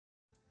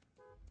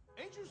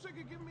Ain't you sick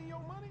of giving me your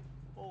money?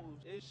 Oh,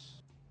 it's...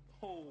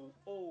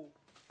 Oh.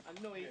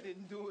 I know he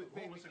didn't do it,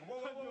 baby. Whoa,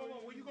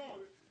 where you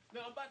going?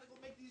 No, I'm about to go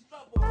make these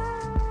drop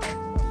offs.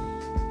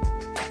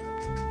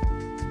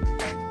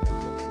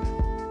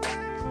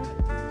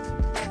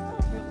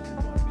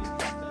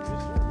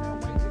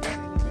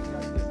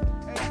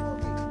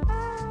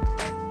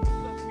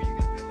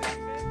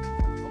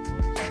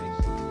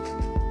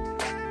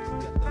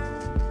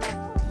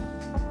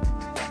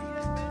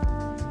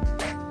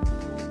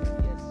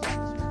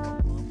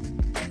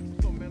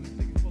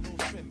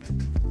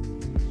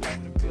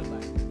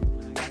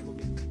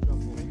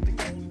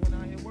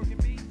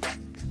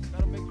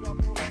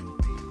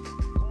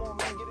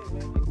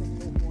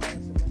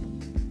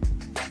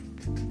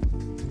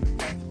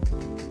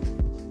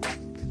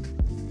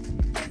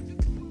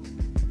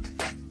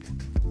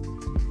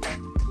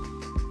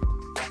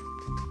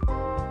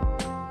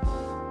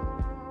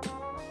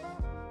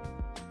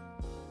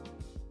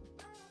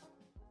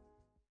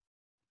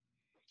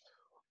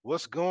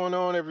 What's going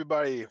on,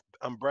 everybody?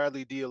 I'm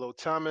Bradley D'Lo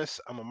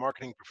Thomas. I'm a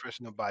marketing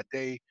professional by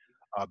day,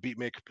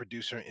 beatmaker,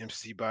 producer, and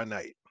MC by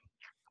night.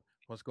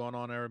 What's going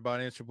on,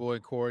 everybody? It's your boy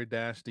Corey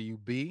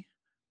DUB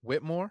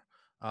Whitmore,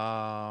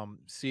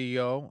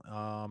 CEO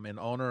and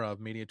owner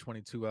of Media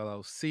 22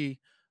 LLC.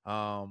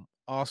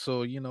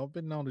 Also,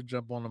 been known to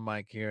jump on the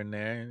mic here and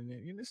there,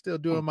 and still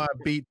doing my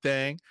beat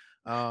thing.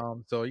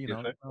 That's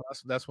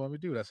what we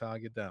do. That's how I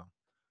get down.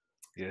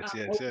 Yes.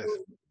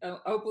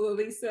 Opal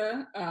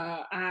Elisa.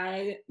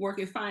 I work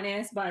in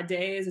finance by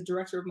day as a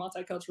director of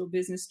multicultural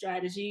business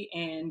strategy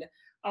and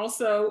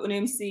also an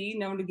MC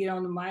known to get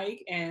on the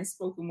mic and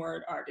spoken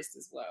word artist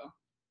as well.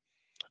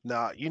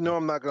 Now,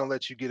 I'm not going to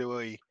let you get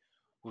away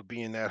with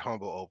being that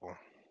humble, Opal.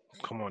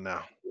 Come on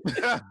now.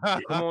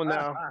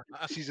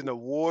 She's an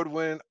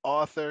award-winning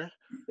author.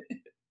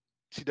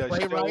 She does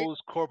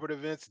shows, corporate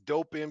events,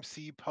 dope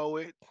MC,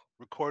 poet,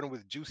 recording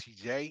with Juicy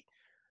J.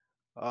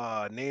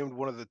 Named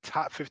one of the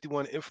top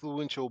 51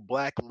 influential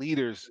Black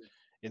leaders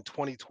in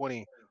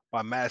 2020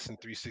 by Madison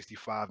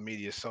 365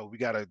 Media. So we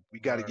gotta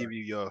give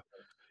you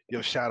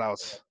your shout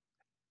outs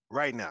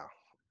right now.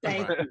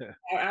 Thank you.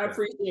 I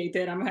appreciate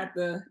that. I'm gonna have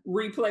to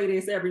replay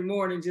this every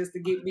morning just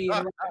to get me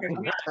in the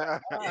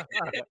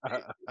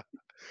right.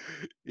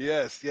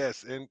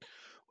 Yes, and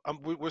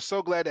we're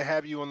so glad to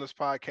have you on this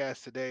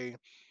podcast today.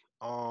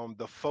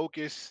 The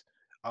focus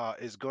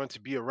is going to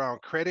be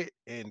around credit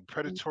and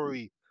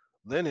predatory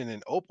lending,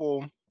 and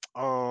Opal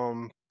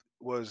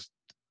was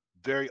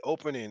very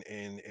open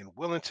and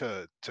willing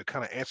to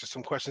kind of answer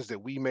some questions that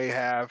we may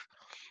have.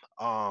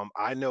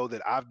 I know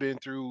that I've been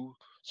through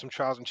some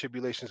trials and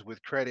tribulations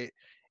with credit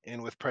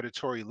and with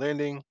predatory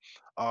lending.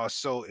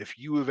 So if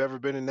you have ever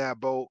been in that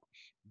boat,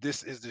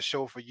 this is the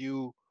show for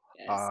you.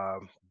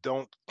 Yes.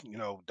 Don't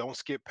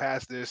skip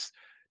past this.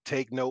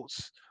 Take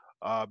notes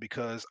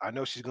because I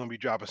know she's going to be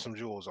dropping some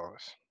jewels on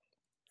us.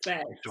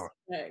 Facts. For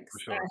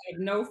sure. I have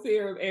no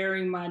fear of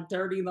airing my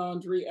dirty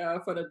laundry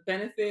for the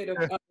benefit of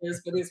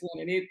others for this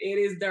one. And it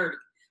is dirty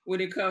when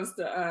it comes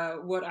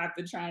to what I've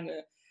been trying to,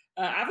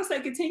 I would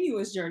say,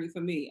 continuous journey for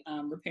me,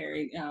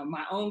 repairing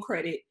my own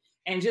credit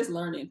and just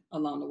learning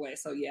along the way.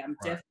 So yeah, I'm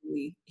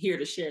definitely here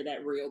to share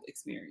that real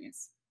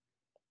experience.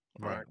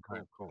 Right.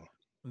 Cool.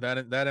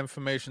 That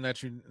information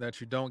that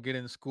you don't get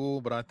in school,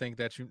 but I think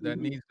that that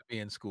needs to be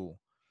in school.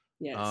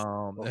 Yes.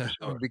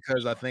 Sure.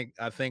 Because I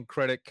think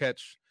credit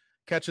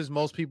catches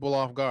most people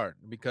off guard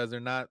because they're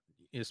not,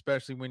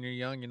 especially when you're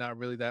young, you're not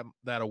really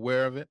that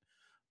aware of it.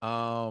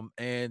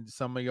 And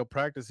some of your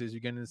practices, you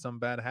get into some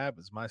bad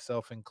habits,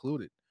 myself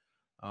included.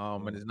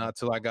 And it's not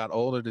till I got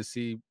older to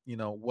see,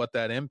 what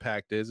that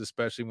impact is,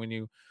 especially when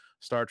you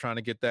start trying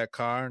to get that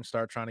car and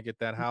start trying to get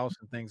that house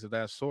and things of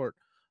that sort.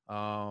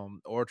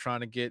 Or trying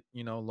to get,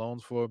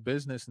 loans for a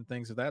business and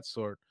things of that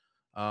sort.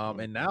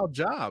 And now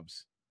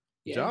jobs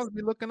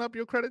be looking up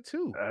your credit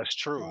too. That's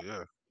true.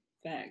 Yeah.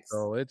 Thanks.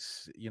 So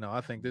it's,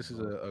 I think this is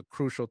a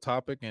crucial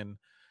topic and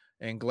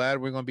glad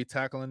we're going to be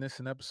tackling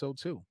this in episode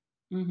 2.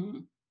 Mm-hmm.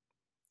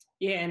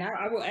 Yeah. And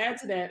I will add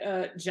to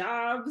that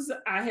jobs.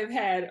 I have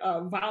had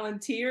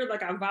volunteered,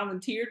 like I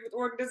volunteered with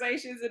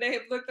organizations and they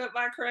have looked up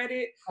my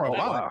credit. Oh,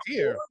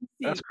 volunteer.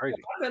 That's crazy.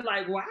 I've been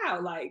like, wow,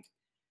 like,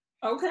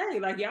 okay,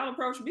 like y'all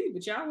approach me,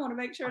 but y'all want to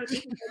make sure that this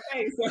is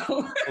okay.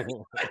 So,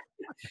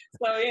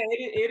 so yeah,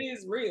 it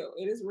is real.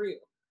 It is real.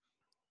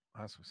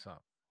 That's what's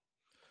up.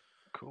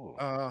 Cool.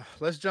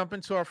 Let's jump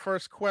into our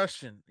first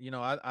question.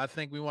 I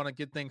think we want to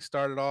get things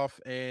started off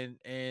and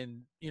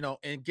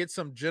get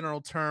some general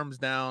terms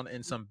down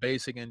and some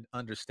basic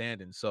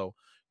understanding. So,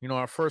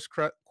 our first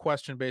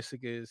question basic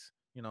is,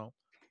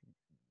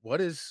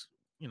 what is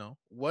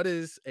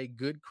a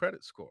good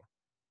credit score?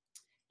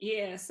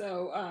 Yeah.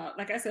 So,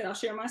 like I said, I'll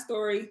share my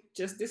story.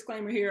 Just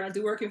disclaimer here. I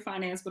do work in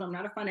finance, but I'm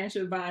not a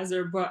financial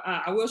advisor, but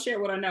I will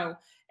share what I know.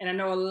 And I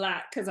know a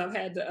lot because I've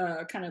had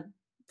to kind of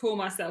pull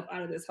myself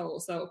out of this hole.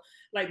 So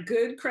like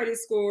good credit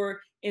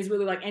score is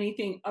really like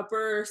anything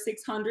upper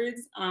 600s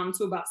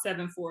to about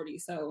 740.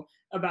 So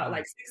about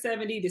like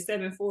 670 to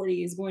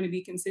 740 is going to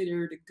be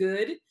considered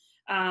good.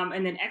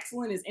 And then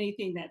excellent is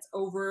anything that's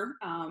over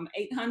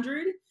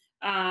 800.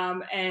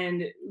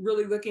 And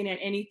really looking at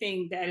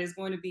anything that is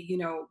going to be, you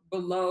know,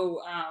 below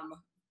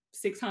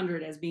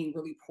 600 as being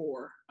really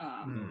poor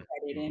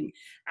credit. And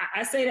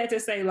I say that to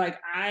say, like,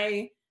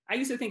 I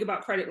used to think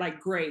about credit like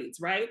grades,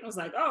 right? I was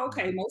like, oh,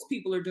 okay, most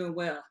people are doing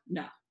well.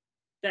 No,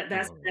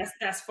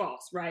 that's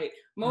false, right?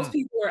 Most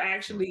people are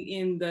actually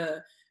in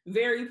the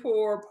very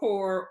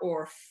poor,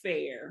 or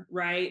fair,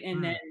 right?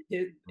 And then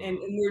and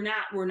we're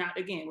not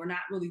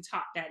really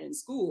taught that in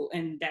school,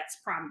 and that's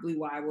probably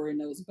why we're in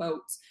those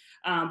boats.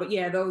 But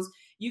yeah, those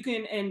you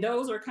can, and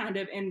those are kind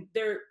of, and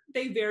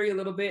they vary a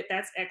little bit.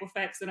 That's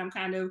Equifax that I'm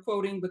kind of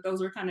quoting, but those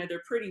are kind of,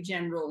 they're pretty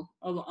general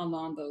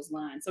along those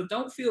lines. So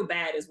don't feel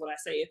bad is what I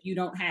say if you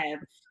don't have,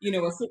 you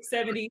know, a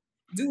 670.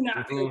 Do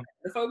not feel bad.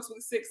 The folks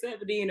with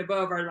 670 and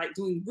above are like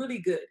doing really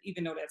good,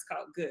 even though that's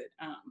called good.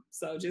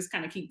 So just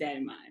kind of keep that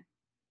in mind.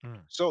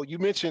 So you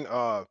mentioned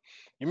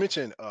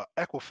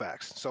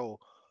Equifax. So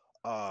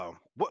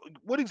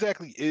what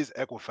exactly is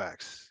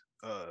Equifax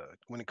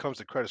when it comes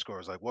to credit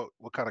scores? Like what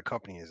kind of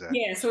company is that?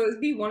 Yeah, so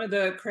it'd be one of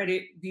the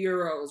credit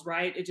bureaus,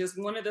 right? It's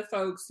just one of the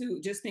folks who,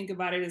 just think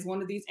about it as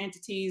one of these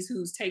entities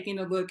who's taking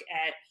a look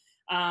at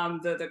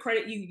the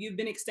credit you've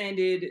been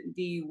extended,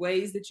 the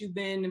ways that you've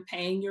been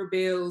paying your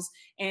bills,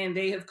 and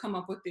they have come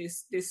up with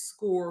this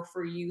score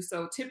for you.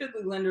 So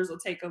typically lenders will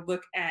take a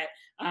look at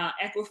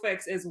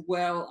Equifax as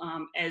well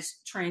as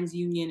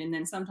TransUnion, and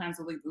then sometimes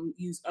they'll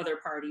use other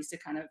parties to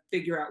kind of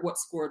figure out what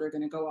score they're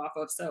going to go off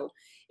of. So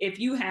if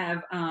you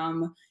have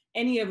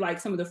any of like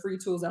some of the free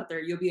tools out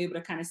there, you'll be able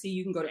to kind of see,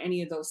 you can go to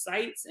any of those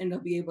sites and they'll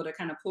be able to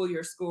kind of pull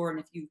your score. And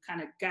if you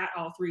kind of got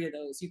all three of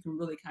those, you can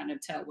really kind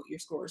of tell what your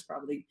score is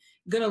probably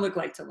going to look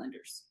like to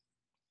lenders.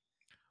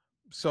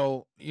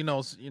 So, you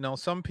know,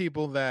 some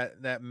people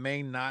that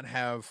may not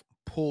have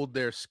pulled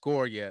their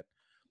score yet,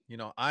 you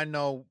know, I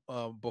know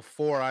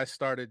before I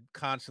started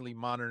constantly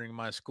monitoring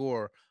my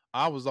score,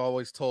 I was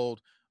always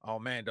told, oh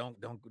man,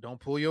 don't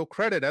pull your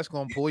credit. That's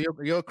going to pull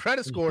your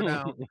credit score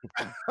down.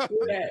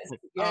 Yes.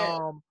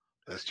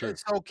 That's true.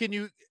 So can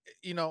you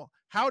know,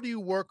 how do you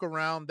work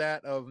around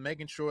that of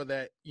making sure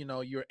that, you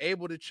know, you're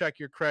able to check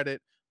your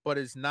credit, but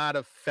it's not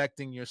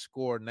affecting your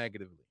score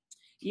negatively?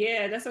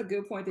 Yeah, that's a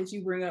good point that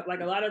you bring up.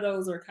 Like a lot of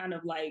those are kind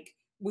of like,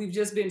 we've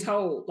just been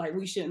told like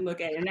we shouldn't look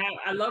at it. And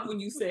I love when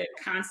you said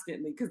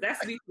constantly, because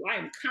that's me. I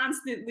am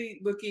constantly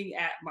looking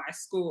at my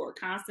score,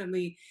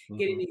 constantly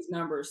getting these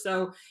numbers.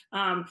 So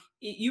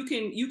you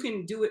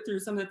can do it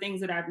through some of the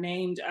things that I've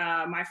named,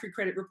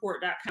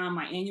 myfreecreditreport.com,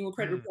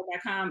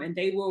 myannualcreditreport.com, and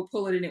they will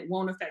pull it and it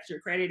won't affect your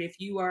credit. If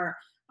you are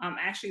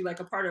actually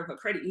like a part of a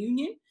credit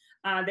union,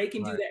 they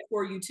can do that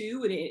for you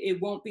too. And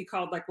it won't be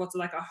called like what's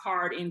like a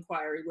hard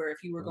inquiry, where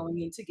if you were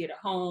going in to get a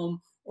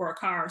home or a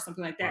car or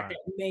something like that, that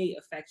may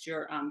affect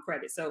your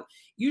credit. So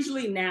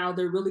usually now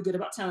they're really good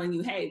about telling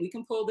you, hey, we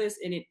can pull this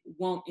and it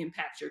won't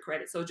impact your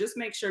credit. So just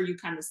make sure you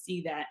kind of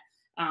see that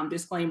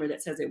disclaimer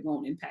that says it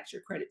won't impact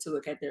your credit to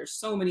look at. There's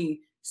so many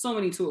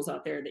tools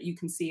out there that you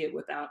can see it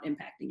without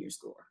impacting your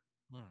score.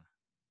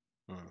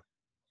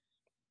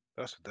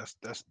 That's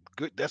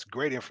good. That's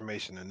great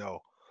information to know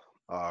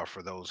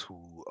for those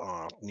who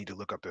need to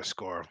look up their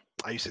score.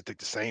 I used to think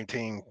the same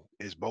thing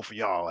as both of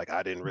y'all. Like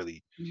I didn't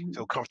really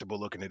feel comfortable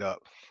looking it up.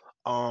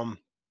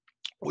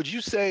 Would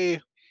you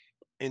say,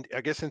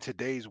 I guess in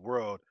today's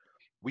world,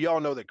 we all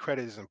know that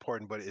credit is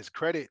important, but is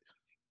credit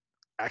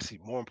actually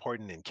more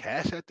important than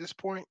cash at this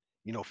point?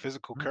 You know,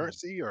 physical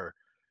currency, or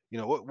you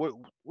know,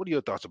 what are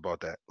your thoughts about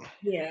that?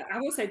 Yeah,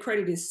 I would say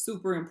credit is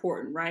super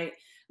important, right?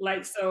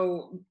 Like,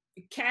 so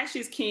cash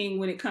is king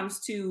when it comes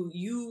to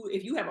you.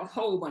 If you have a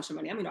whole bunch of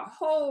money, I mean, a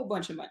whole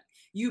bunch of money,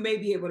 you may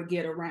be able to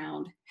get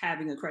around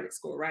having a credit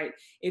score, right?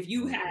 If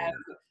you have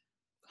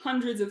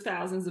hundreds of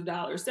thousands of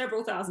dollars,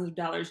 several thousands of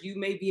dollars, you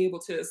may be able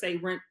to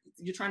say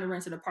you're trying to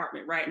rent an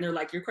apartment, right? And they're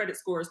like, your credit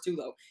score is too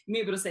low. You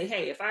may be able to say,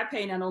 hey, if I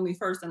pay not only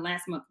first and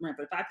last month rent,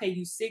 but if I pay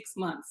you 6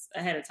 months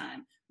ahead of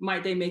time,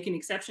 might they make an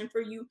exception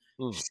for you?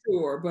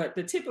 Sure. But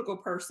the typical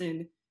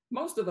person,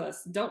 most of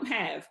us don't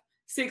have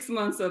 6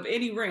 months of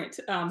any rent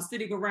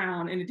sitting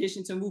around in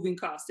addition to moving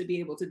costs to be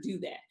able to do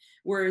that.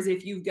 Whereas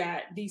if you've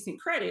got decent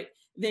credit,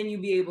 then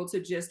you'll be able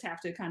to just have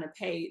to kind of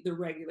pay the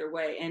regular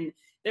way. And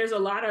there's a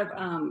lot of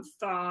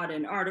thought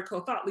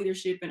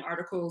leadership and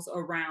articles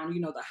around,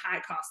 you know, the high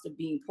cost of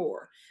being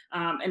poor.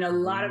 And a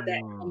lot of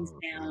that comes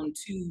down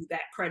to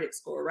that credit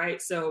score,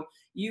 right? So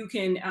you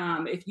can,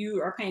 if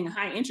you are paying a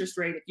high interest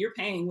rate, if you're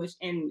paying,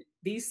 and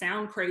these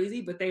sound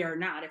crazy, but they are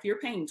not. If you're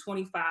paying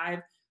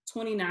 29%,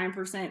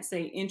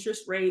 say,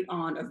 interest rate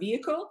on a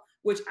vehicle,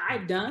 which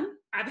I've done,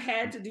 I've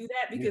had to do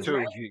that because,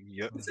 right?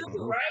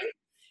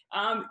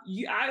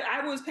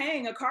 I was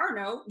paying a car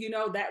note, you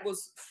know, that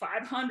was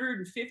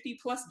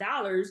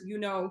 $550+ you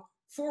know,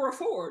 for a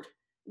Ford,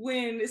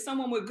 when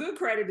someone with good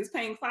credit is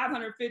paying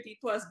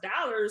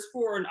 $550+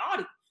 for an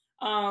Audi.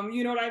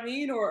 You know what I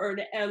mean? Or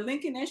a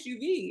Lincoln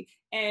SUV.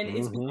 And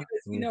it's because,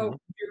 you know,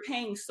 you're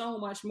paying so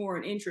much more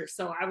in interest.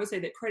 So I would say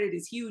that credit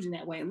is huge in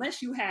that way.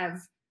 Unless you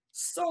have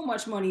so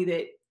much money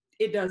that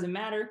it doesn't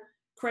matter,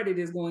 credit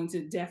is going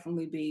to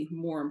definitely be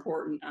more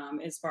important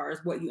as far as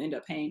what you end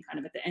up paying kind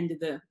of at the end of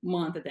the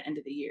month, at the end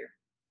of the year.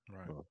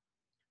 Right.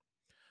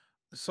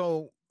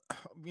 So,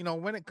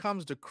 when it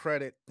comes to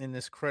credit in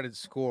this credit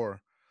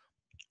score,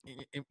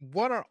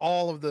 what are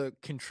all of the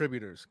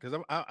contributors? Because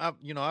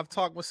I've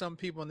talked with some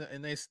people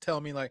and they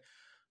tell me like,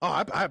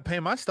 oh, I pay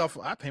my stuff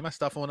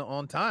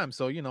on time,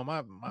 so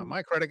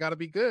my credit got to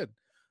be good.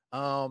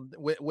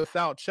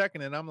 Without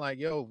checking it, I'm like,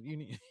 yo,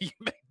 you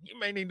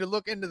may need to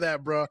look into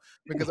that, bro,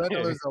 because I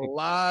know there's a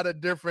lot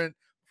of different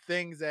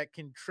things that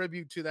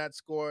contribute to that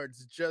score.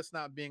 It's just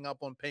not being up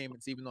on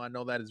payments, even though I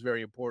know that is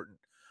very important.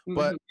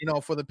 But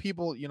for the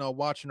people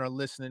watching or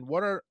listening,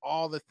 what are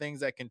all the things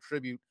that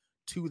contribute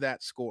to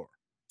that score?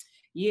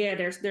 Yeah,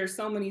 there's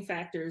so many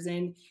factors,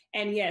 and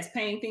yes,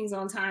 paying things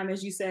on time,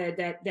 as you said,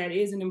 that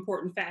is an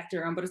important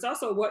factor. But it's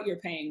also what you're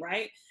paying,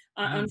 right?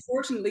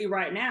 Unfortunately,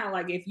 right now,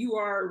 like if you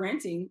are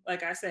renting,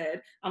 like I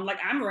said, I'm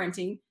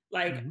renting,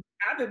 like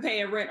I've been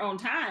paying rent on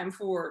time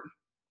for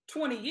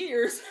 20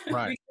 years.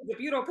 Right. Because if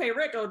you don't pay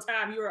rent on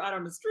time, you are out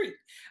on the street.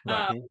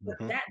 Right.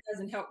 But that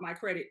doesn't help my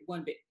credit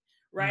one bit,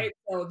 right?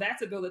 So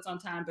that's a bill that's on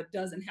time, but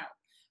doesn't help.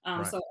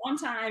 Right. So on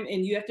time,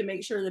 and you have to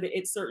make sure that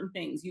it's certain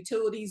things.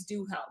 Utilities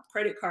do help.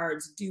 Credit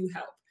cards do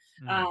help.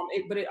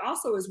 But it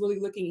also is really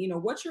looking,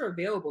 what's your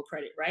available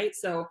credit, right?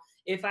 So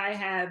if I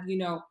have,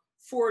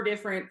 4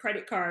 different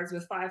credit cards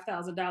with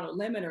 $5,000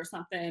 limit or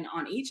something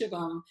on each of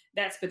them,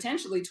 that's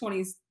potentially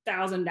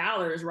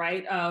 $20,000,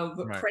 right, of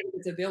credit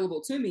that's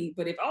available to me.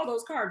 But if all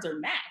those cards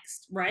are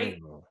maxed, right,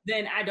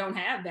 then I don't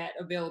have that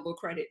available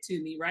credit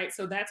to me, right?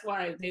 So that's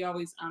why they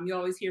always, you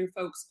always hear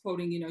folks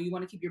quoting, you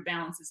want to keep your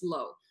balances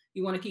low.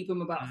 You want to keep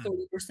them about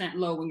 30%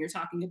 low when you're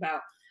talking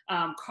about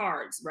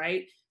cards,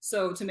 right?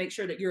 So to make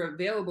sure that your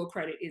available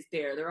credit is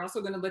there. They're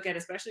also going to look at,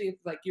 especially if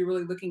like you're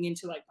really looking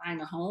into like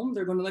buying a home,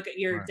 they're going to look at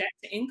your debt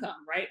to income,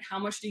 right? How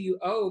much do you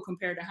owe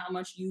compared to how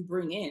much you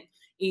bring in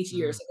each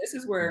year? So this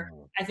is where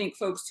I think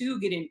folks too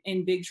get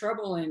in big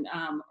trouble, and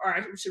or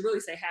I should really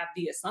say have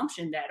the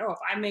assumption that, oh, if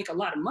I make a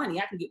lot of money,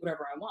 I can get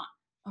whatever I want.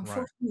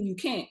 Unfortunately, you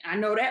can't. I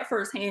know that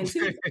firsthand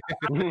too.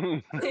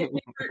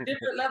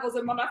 different levels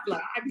in my life,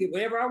 like I can get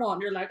whatever I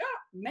want. You're like, oh,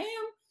 ma'am,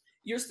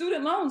 your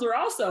student loans are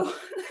also,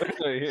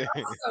 also a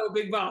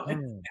big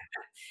balling.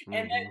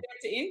 And that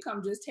debt to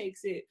income just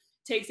takes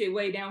it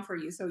way down for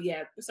you. So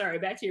yeah, sorry,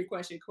 back to your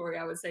question, Corey.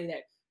 I would say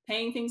that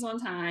paying things on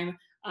time,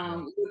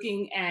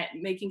 looking at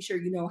making sure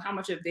you know how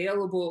much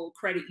available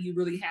credit you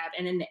really have,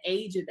 and then the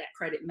age of that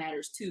credit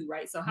matters too,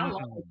 right? So how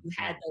long have you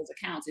had those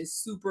accounts is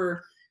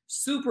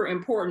super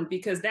important,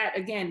 because that,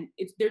 again,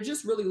 they're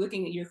just really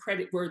looking at your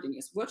credit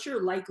worthiness. What's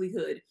your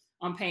likelihood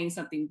on paying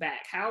something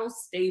back? How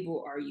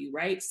stable are you,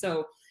 right?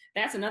 So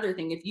that's another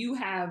thing. If you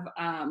have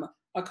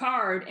a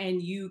card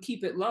and you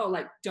keep it low,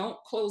 like don't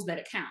close that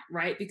account,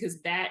 right?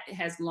 Because that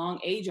has long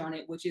age on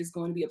it, which is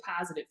going to be a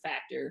positive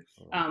factor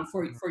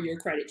for your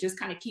credit. Just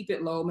kind of keep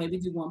it low. Maybe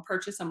do one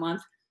purchase a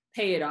month,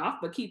 pay it off,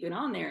 but keep it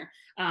on there.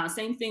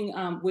 Same thing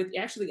with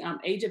actually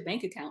age of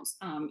bank accounts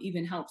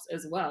even helps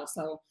as well.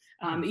 So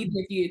even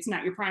if it's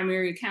not your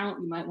primary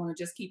account, you might want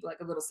to just keep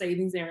like a little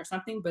savings there or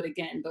something. But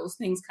again, those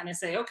things kind of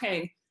say,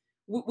 okay,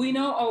 we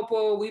know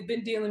Opal, we've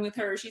been dealing with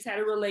her. She's had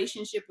a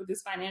relationship with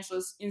this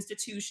financial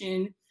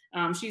institution.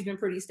 She's been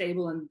pretty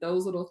stable, and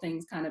those little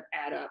things kind of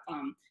add up.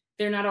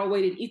 They're not all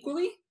weighted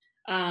equally.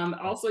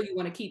 Also, you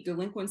want to keep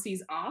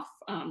delinquencies off.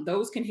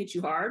 Those can hit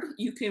you hard.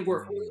 You can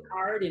work really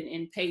hard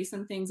and pay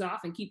some things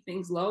off and keep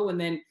things low, and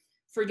then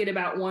forget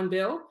about one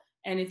bill.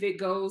 And if it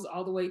goes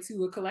all the way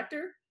to a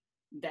collector,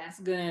 that's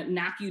going to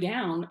knock you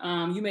down.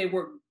 You may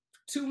work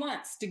 2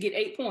 months to get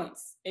 8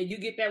 points, and you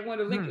get that one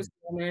delinquency,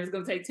 and it's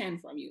going to take 10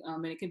 from you.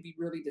 And it can be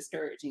really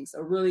discouraging. So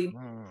really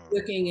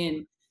looking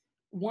in.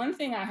 One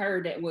thing I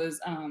heard that was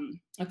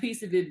a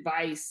piece of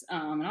advice,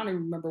 and I don't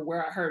even remember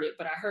where I heard it,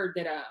 but I heard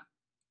that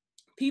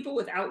people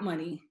without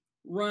money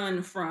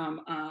run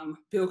from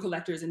bill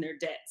collectors and their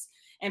debts,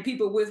 and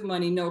people with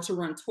money know to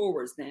run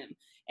towards them.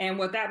 And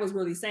what that was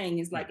really saying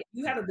is, like, if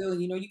you have a bill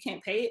and you know you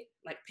can't pay it,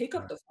 like pick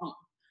up the phone,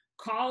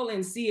 call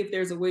and see if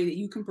there's a way that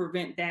you can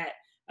prevent that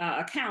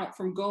account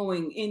from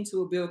going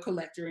into a bill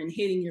collector and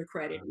hitting your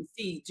credit. And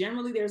see,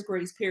 generally there's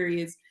grace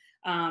periods,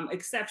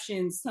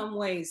 exceptions, some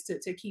ways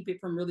to keep it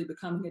from really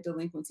becoming a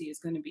delinquency is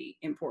going to be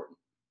important.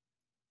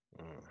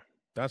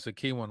 That's a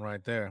key one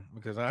right there,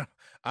 because I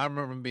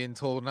remember being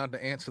told not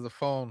to answer the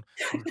phone.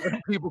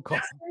 People call.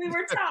 We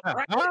were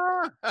taught,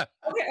 right?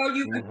 Okay, oh,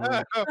 you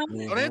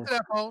don't answer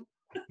that phone.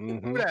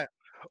 Do that,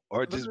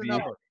 or just be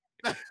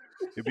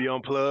it'd be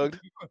unplugged.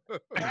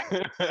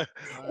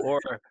 Or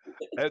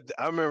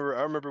I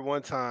remember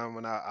one time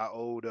when I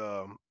owed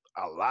a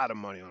lot of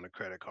money on a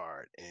credit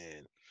card,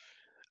 and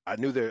I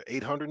knew their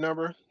 800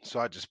 number, so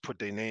I just put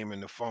their name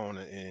in the phone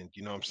and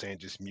you know what I'm saying,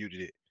 just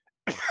muted it.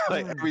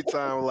 Like every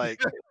time,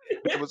 like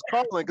it was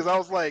calling, because I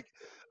was like,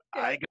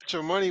 I got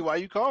your money, why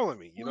you calling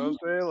me? You know what I'm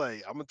saying?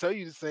 Like, I'm gonna tell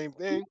you the same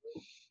thing,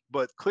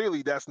 but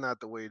clearly that's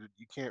not the way. That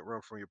you can't run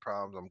from your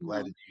problems. I'm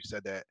glad that you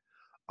said that.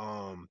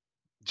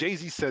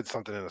 Jay-Z said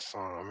something in a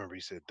song. I remember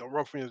he said, don't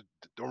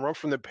run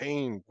from the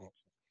pain.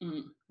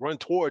 Run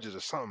towards it or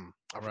something.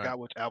 I Right. forgot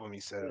which album he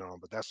said it on,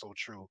 but that's so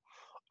true.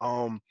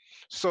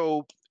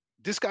 So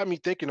this got me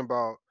thinking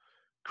about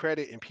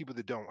credit and people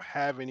that don't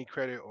have any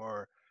credit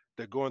or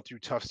they're going through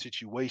tough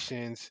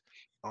situations,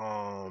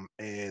 and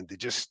they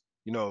just,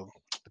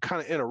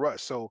 kind of in a rut.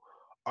 So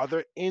are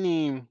there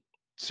any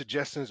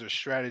suggestions or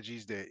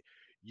strategies that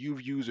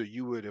you've used or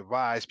you would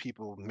advise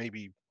people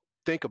maybe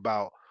think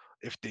about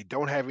if they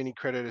don't have any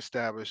credit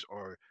established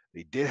or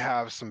they did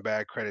have some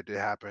bad credit that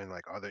happened?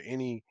 Like, are there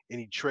any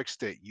tricks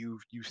that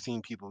you've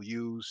seen people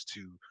use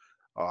to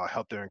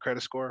help their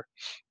credit score?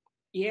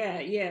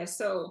 Yeah.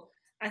 So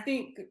I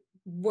think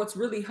what's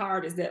really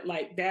hard is that,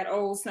 like that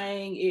old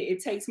saying,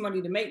 it takes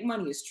money to make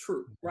money is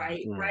true,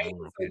 right? Right. Mhm.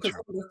 So, Okay, because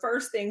true. one of the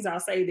first things I'll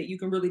say that you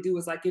can really do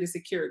is like get a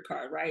secured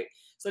card, right?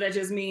 So that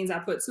just means I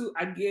put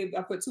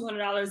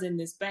 $200 in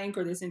this bank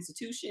or this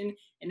institution,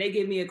 and they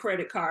give me a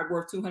credit card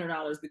worth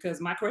 $200 because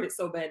my credit's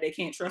so bad they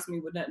can't trust me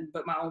with nothing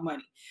but my own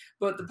money.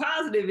 But the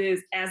positive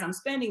is, as I'm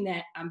spending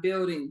that, I'm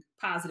building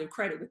positive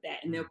credit with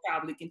that, and they'll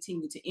probably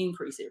continue to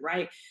increase it,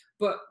 right?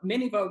 But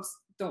many folks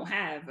don't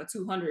have a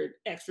 200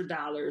 extra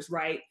dollars,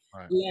 right,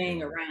 Right.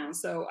 laying around.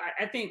 So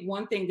I think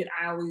one thing that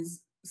I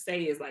always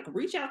say is like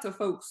reach out to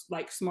folks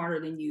like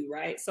smarter than you,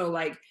 right? So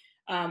like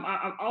I'm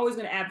always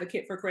going to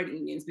advocate for credit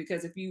unions,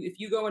 because if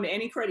you go into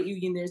any credit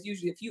union, there's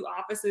usually a few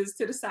offices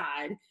to the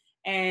side,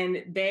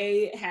 and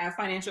they have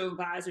financial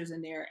advisors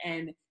in there.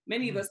 And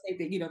many of us think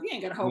that, if you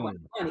ain't got a whole bunch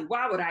of money,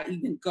 why would I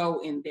even go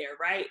in there,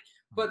 right?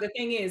 But the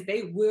thing is,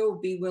 they will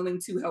be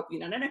willing to help you.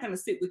 Now, they're not going to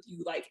sit with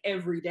you like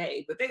every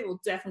day, but they will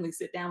definitely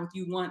sit down with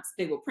you once.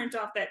 They will print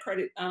off that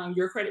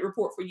your credit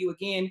report for you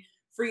again,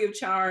 free of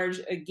charge,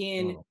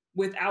 again,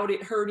 without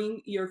it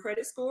hurting your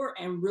credit score,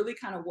 and really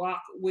kind of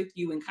walk with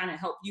you and kind of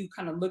help you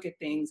kind of look at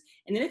things.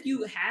 And then if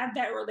you have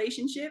that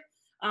relationship,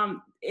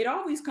 it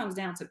always comes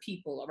down to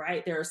people,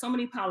 right? There are so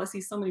many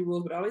policies, so many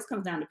rules, but it always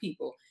comes down to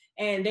people.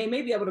 And they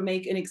may be able to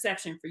make an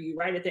exception for you,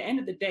 right? At the end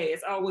of the day,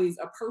 it's always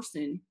a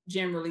person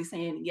generally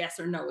saying yes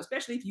or no,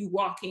 especially if you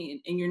walk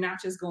in and you're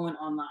not just going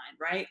online,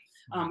 right?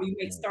 You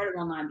may start it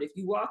online, but if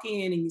you walk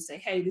in and you say,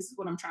 hey, this is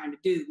what I'm trying to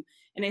do,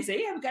 and they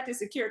say, yeah, we got this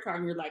secure card,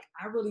 and you're like,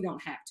 I really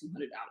don't have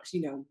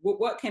 $200.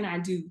 What can I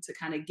do to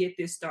kind of get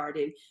this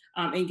started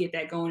and get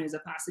that going as a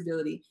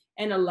possibility?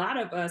 And a lot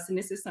of us, and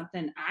this is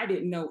something I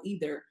didn't know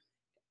either,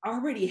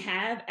 already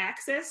have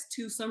access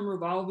to some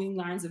revolving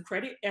lines of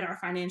credit at our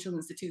financial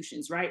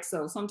institutions, right?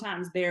 So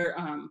sometimes they're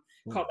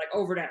called like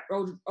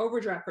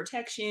overdraft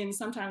protection.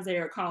 Sometimes they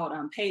are called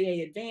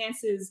payday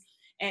advances.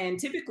 And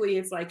typically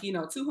it's like,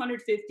 $250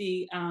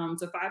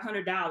 to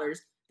 $500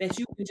 that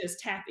you can just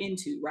tap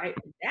into, right?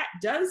 That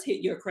does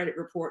hit your credit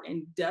report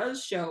and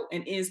does show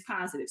and is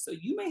positive. So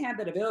you may have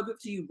that available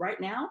to you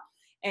right now,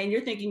 and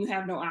you're thinking you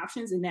have no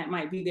options, and that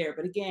might be there.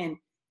 But again,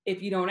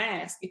 if you don't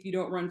ask, if you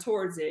don't run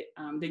towards it,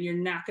 then you're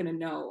not going to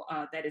know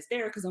that it's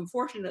there, because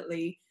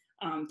unfortunately,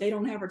 they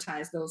don't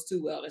advertise those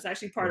too well. It's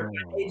actually part of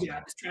my day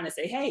job, is trying to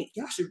say, hey,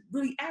 y'all should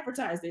really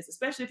advertise this,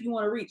 especially if you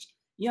want to reach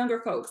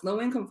younger folks,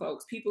 low income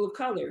folks, people of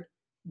color.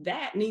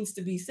 That needs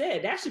to be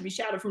said. That should be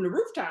shouted from the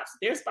rooftops.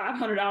 There's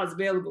 $500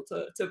 available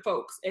to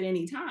folks at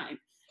any time,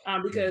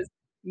 because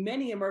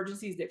many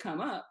emergencies that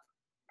come up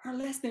are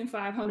less than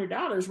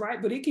 $500,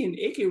 right? But it can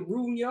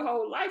ruin your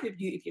whole life if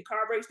your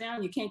car breaks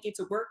down, you can't get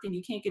to work, and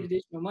you can't get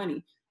additional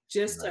money.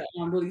 Just to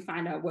really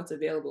find out what's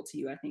available to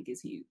you, I think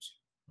is huge.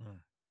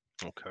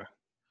 Okay.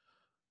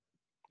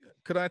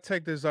 Could I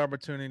take this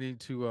opportunity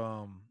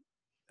to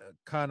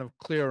kind of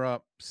clear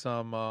up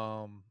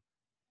some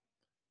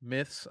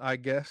myths, I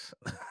guess,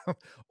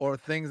 or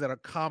things that are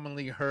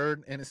commonly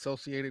heard in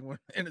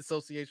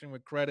association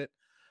with credit?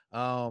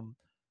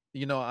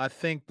 I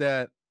think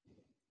that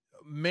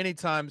many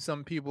times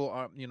some people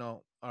are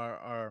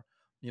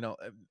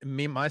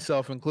me,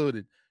 myself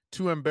included,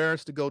 too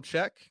embarrassed to go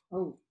check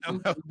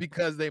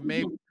because they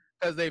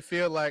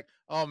feel like,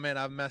 oh man,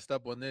 I've messed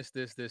up on this,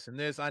 and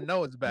this. I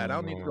know it's bad. I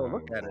don't need to go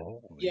look at it.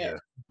 Yeah.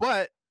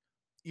 But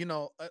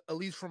at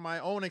least from my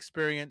own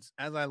experience,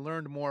 as I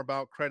learned more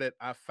about credit,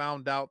 I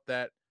found out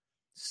that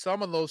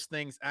some of those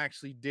things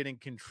actually didn't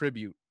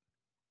contribute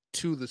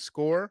to the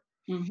score.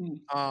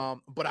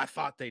 But I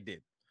thought they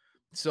did.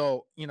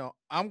 So,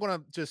 I'm going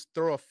to just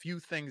throw a few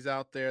things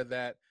out there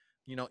that,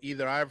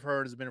 either I've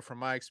heard has been from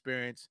my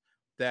experience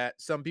that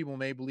some people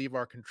may believe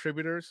are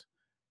contributors.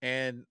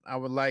 And I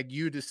would like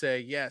you to say,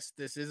 yes,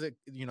 this is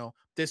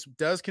this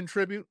does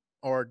contribute,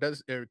 or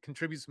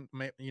contributes,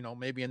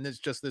 maybe in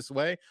just this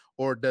way,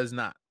 or does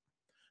not.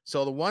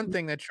 So the one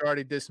thing that you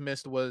already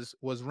dismissed was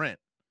rent.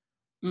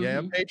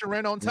 Yeah, paid your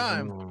rent on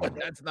time, but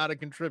that's not a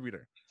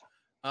contributor.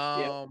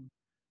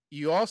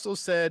 You also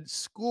said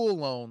school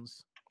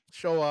loans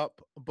show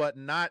up, but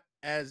not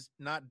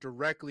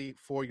directly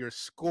for your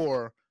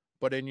score,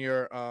 but in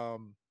your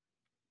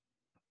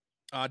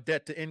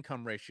debt to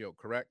income ratio,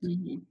 correct?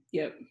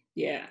 Yep.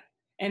 Yeah.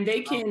 And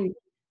they can,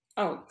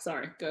 oh,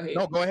 sorry, go ahead.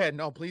 No, go ahead.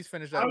 No, please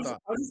finish that thought.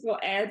 I was just going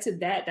to add to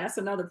that. That's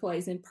another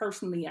place. And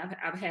personally,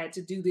 I've had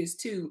to do this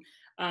too.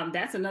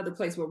 That's another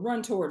place where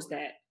run towards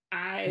that.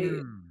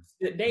 I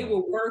that they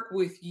will work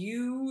with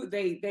you.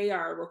 They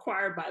are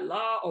required by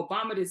law.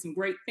 Obama did some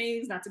great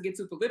things, not to get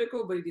too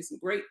political, but he did some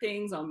great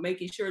things on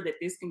making sure that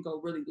this can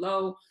go really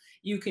low.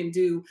 You can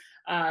do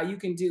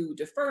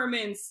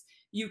deferments.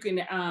 You can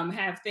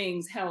have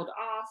things held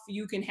off.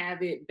 You can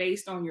have it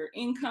based on your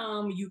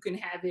income. You can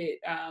have it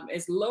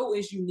as low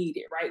as you need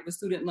it, right, with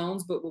student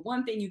loans. But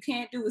one thing you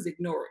can't do is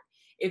ignore it.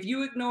 If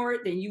you ignore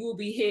it, then you will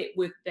be hit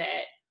with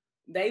that.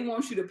 They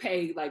want you to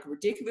pay like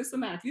ridiculous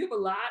amount. If you have a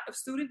lot of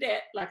student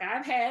debt, like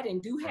I've had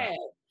and do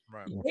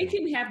have, they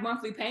can have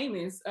monthly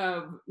payments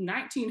of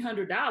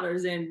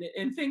 $1,900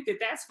 and think that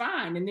that's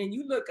fine. And then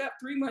you look up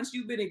 3 months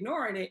you've been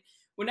ignoring it.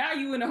 Well, now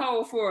you in the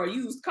hole for a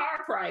used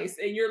car price,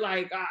 and you're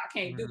like, I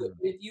can't do it.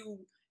 If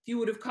you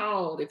would have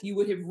called, if you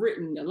would have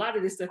written, a lot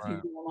of this stuff you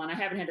do online. I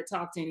haven't had to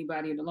talk to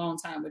anybody in a long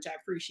time, which I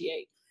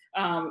appreciate,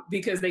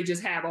 because they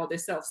just have all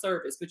this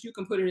self-service. But you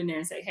can put it in there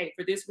and say, hey,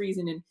 for this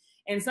reason,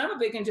 and some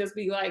of it can just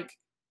be like,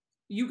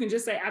 you can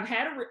just say, I've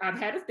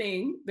had a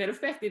thing that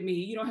affected me.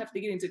 You don't have to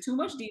get into too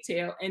much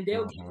detail, and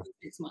they'll give you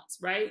 6 months,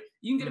 right?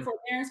 You can get a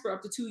forbearance for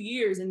up to 2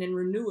 years and then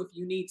renew if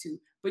you need to,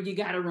 but you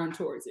got to run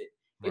towards it.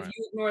 If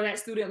you ignore that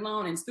student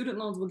loan, and student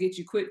loans will get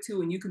you quick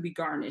too, and you can be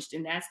garnished.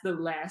 And that's the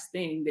last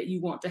thing that you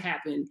want to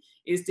happen,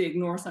 is to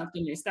ignore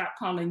something and stop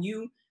calling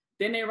you.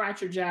 Then they write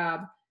your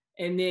job,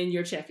 and then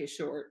your check is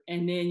short,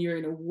 and then you're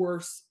in a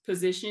worse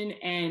position,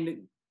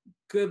 and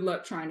good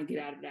luck trying to get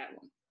out of that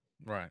one.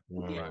 Right.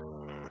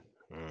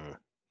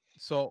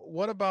 So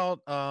what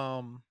about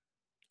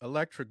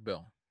electric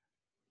bill?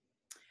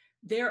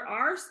 There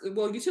are,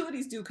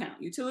 utilities do count.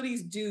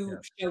 Utilities do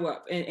show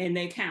up, and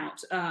they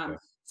count.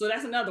 So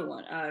that's another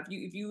one.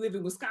 If you live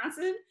in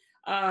Wisconsin,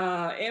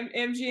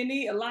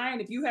 MG&E,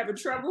 Alliant, if you having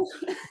trouble,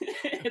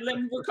 let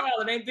me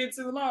recall, it ain't been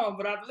too long,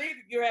 but I believe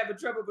if you're having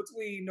trouble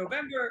between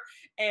November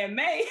and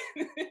May,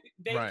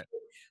 they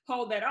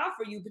hold that off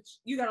for you, but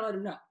you got to let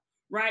them know,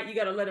 right? You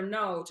got to let them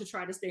know to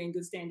try to stay in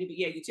good standing. But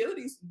yeah,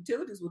 utilities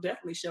will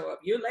definitely show up.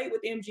 You're late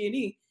with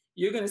MG&E,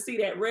 you're going to see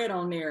that red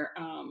on there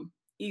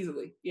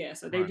easily. Yeah,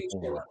 so they do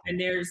show up. And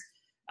there's,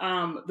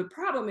 the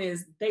problem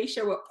is they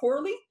show up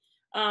poorly.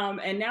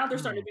 And now they're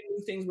starting to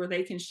do things where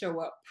they can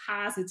show up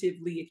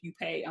positively if you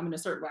pay. I'm in a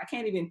certain way. I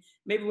can't even,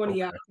 maybe one of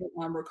y'all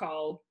can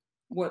recall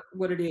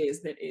what it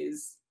is that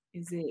is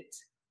it?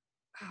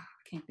 I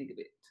can't think of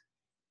it.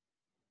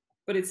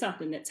 But it's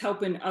something that's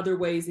helping other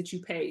ways that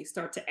you pay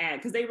start to add,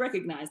 because they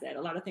recognize that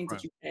a lot of things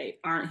that you pay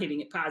aren't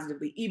hitting it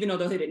positively, even though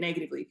they'll hit it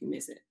negatively if you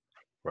miss it.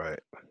 Right.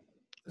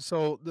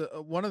 So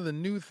one of the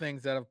new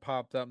things that have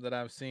popped up that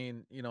I've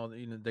seen,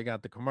 they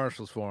got the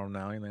commercials for them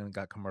now, and they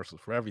got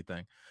commercials for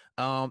everything.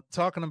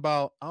 Talking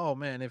about, oh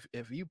man,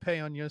 if you pay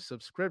on your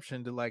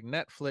subscription to like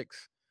Netflix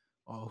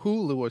or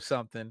Hulu or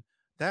something,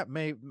 that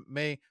may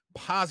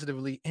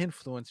positively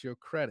influence your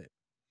credit.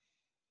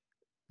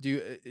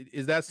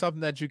 Is that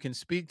something that you can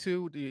speak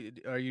to?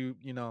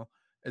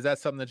 Is that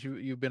something that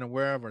you've been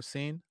aware of or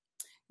seen?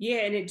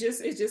 Yeah, and it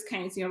just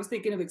came to me. I was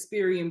thinking of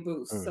Experian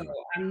Boost. So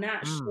I'm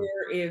not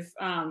sure if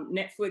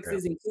Netflix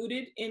is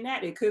included in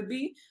that. It could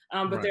be,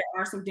 but there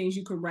are some things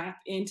you can wrap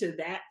into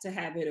that to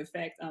have it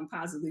affect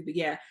positively. But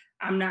yeah,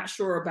 I'm not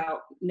sure about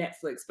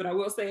Netflix. But I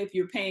will say, if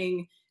you're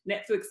paying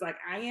Netflix like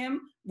I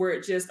am, where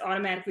it just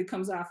automatically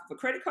comes off of a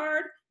credit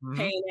card,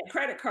 paying that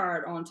credit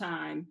card on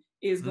time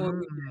is going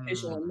to be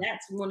beneficial. And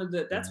that's one of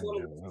the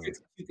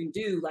tricks you can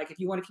do. Like if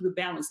you want to keep a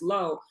balance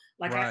low,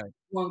 like I have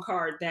one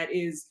card that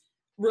is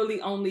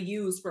really only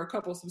used for a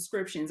couple of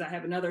subscriptions. I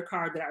have another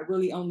card that I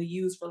really only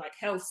use for like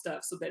health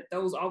stuff, so that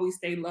those always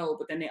stay low,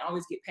 but then they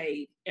always get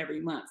paid every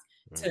month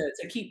to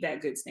keep that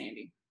good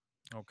standing.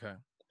 Okay.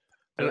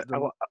 I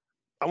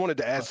wanted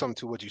to add something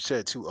to what you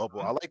said too,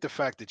 Opal. I like the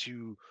fact that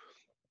you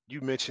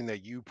mentioned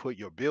that you put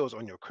your bills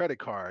on your credit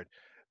card,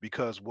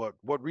 because what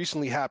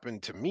recently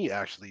happened to me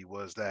actually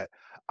was that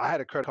I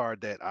had a credit card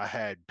that I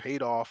had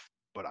paid off,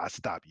 but I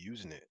stopped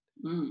using it.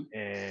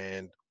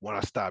 And when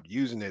I stopped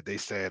using it, they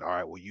said, all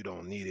right, well, you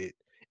don't need it.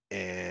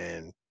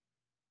 And,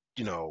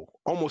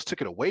 almost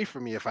took it away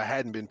from me if I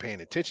hadn't been paying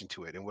attention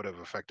to it, and would have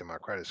affected my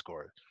credit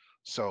score.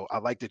 So I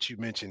like that you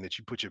mentioned that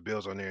you put your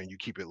bills on there and you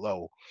keep it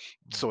low,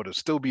 so to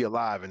still be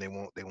alive, and they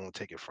won't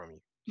take it from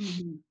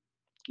you.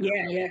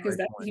 Yeah, because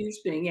that's a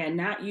huge thing. Yeah,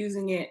 not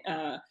using it.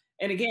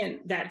 And again,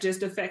 that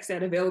just affects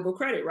that available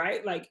credit,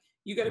 right? Like,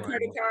 you got a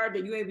credit card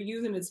that you ain't been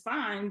using, it's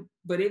fine,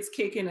 but it's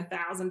kicking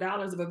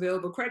 $1,000 of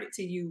available credit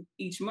to you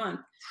each month.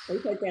 They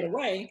take that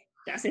away.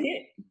 That's a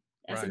hit.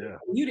 That's a hit.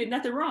 You did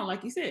nothing wrong,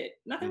 like you said.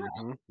 Nothing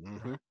wrong.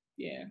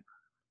 Yeah.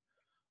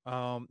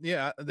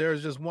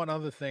 There's just one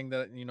other thing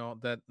that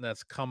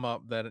that's come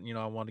up that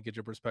I want to get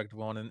your perspective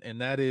on,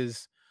 and that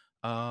is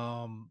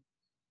paying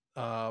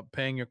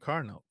your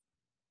car note.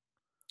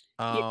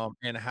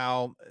 And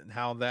how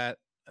that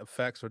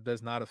affects or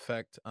does not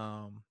affect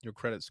your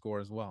credit score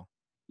as well.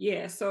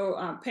 Yeah,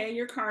 so paying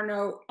your car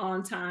note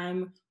on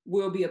time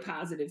will be a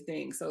positive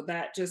thing. So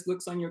that just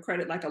looks on your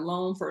credit like a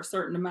loan for a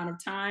certain amount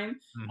of time.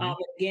 Mm-hmm.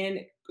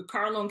 Again, a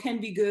car loan can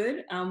be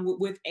good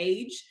with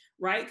age,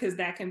 right? Because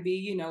that can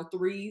be,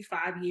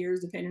 3-5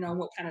 years, depending on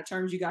what kind of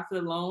terms you got for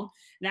the loan.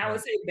 Now I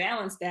would say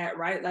balance that,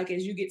 right? Like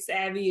as you get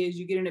savvy, as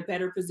you get in a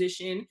better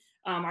position,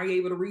 are you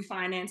able to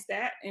refinance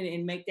that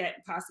and make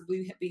that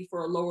possibly be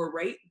for a lower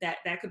rate?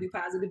 That could be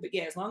positive. But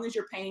yeah, as long as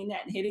you're paying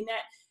that and hitting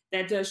that,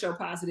 that does show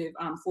positive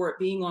for it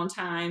being on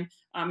time.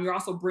 You're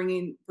also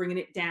bringing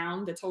it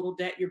down, the total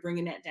debt, you're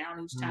bringing that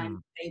down each time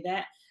you pay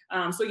that.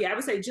 So yeah, I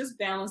would say just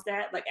balance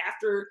that. Like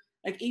after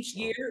like each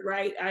year,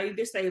 right? I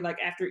just say like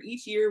after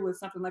each year with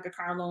something like a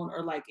car loan,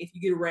 or like if you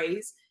get a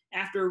raise,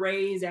 after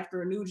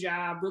a new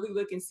job, really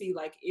look and see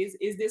like, is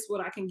this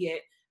what I can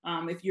get?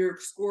 If your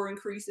score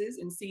increases,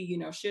 and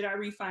see, should I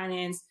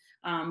refinance?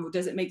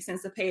 Does it make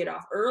sense to pay it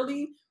off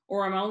early?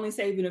 Or I'm only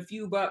saving a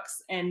few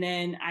bucks and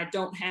then I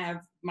don't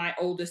have my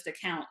oldest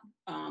account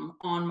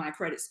on my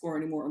credit score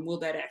anymore. And will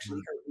that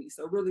actually hurt me?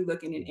 So really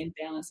looking and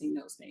balancing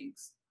those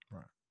things.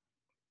 Right.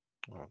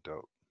 Oh,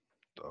 dope.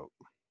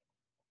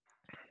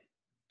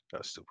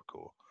 That's super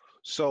cool.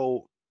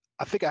 So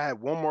I think I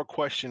have one more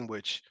question,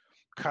 which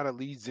kind of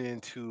leads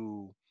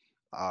into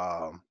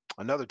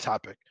another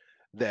topic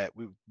that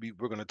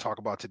we're going to talk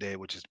about today,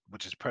 which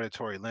is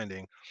predatory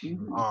lending.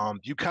 Mm-hmm.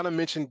 You kind of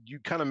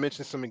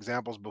mentioned some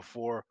examples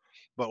before,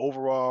 but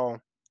overall,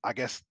 I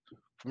guess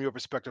from your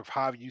perspective,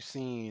 how have you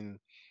seen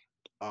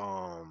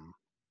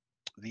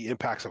the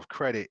impacts of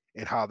credit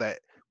and how that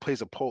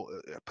plays a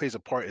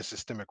part in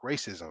systemic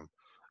racism?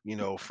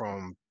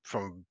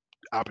 From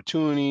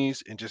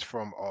opportunities and just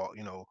from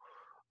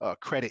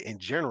credit in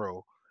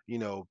general.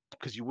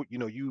 Because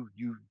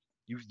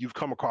you've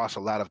come across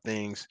a lot of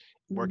things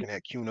working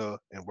at CUNA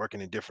and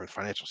working in different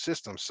financial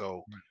systems.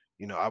 So,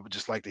 I would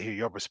just like to hear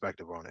your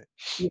perspective on it.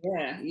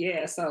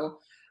 Yeah. So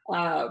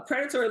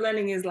predatory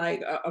lending is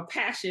like a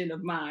passion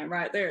of mine,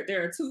 right?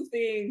 There are two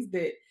things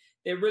that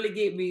really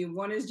get me.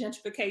 One is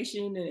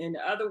gentrification, and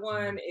the other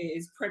one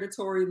is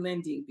predatory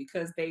lending,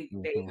 because they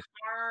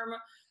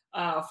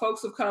harm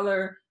folks of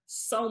color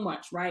so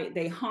much, right?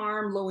 They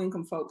harm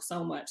low-income folks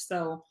so much.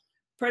 So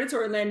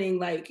predatory lending,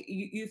 like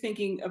you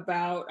thinking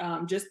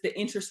about just the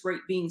interest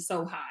rate being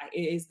so high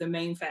is the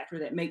main factor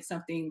that makes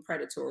something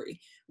predatory,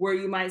 where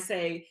you might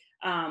say,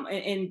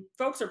 and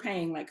folks are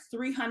paying like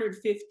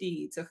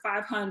 350 to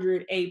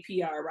 500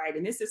 APR, right?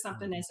 And this is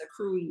something that's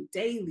accruing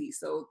daily.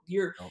 So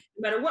no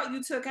matter what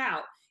you took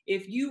out,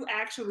 if you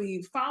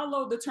actually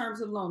follow the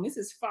terms of the loan, this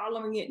is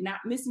following it, not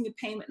missing a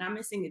payment, not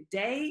missing a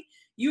day,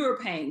 you are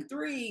paying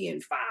 3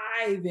 and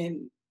 5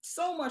 and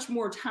so much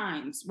more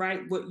times,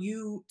 right, what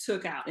you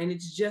took out. And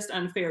it's just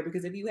unfair,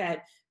 because if you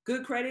had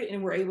good credit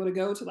and were able to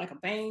go to like a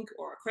bank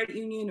or a credit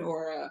union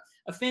or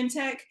a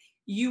fintech,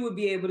 you would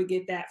be able to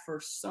get that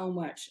for so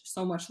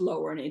much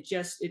lower. And it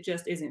just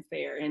isn't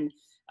fair. And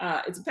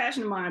it's a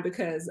passion of mine,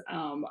 because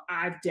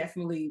I've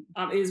definitely,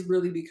 it is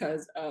really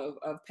because of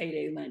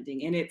payday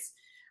lending. And it's,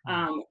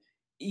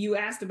 you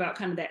asked about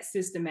kind of that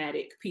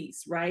systematic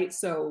piece, right?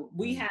 So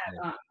we have,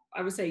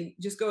 I would say,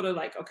 just go to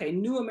like,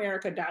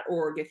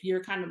 newamerica.org if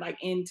you're kind of like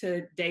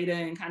into data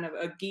and kind of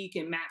a geek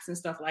and maps and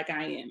stuff like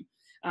I am.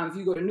 If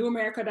you go to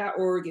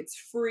newamerica.org, it's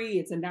free.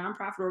 It's a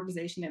nonprofit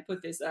organization that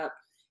put this up.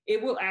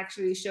 It will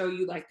actually show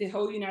you like the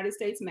whole United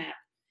States map.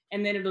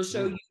 And then it'll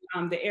show you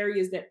the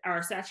areas that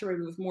are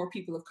saturated with more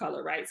people of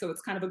color, right? So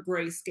it's kind of a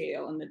gray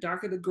scale. And the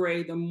darker the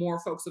gray, the more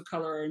folks of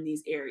color are in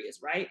these areas,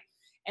 right?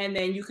 And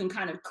then you can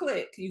kind of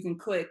click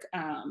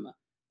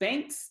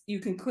banks, you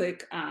can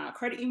click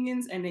credit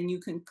unions, and then you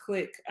can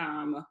click,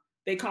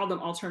 they call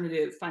them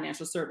alternative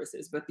financial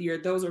services, but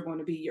those are going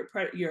to be your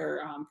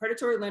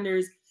predatory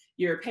lenders,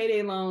 your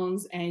payday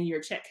loans, and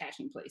your check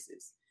cashing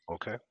places.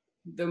 Okay.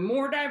 The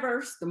more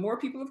diverse, the more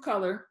people of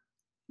color,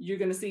 you're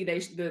going to see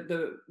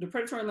the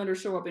predatory lenders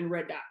show up in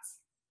red dots.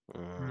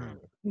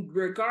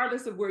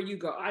 Regardless of where you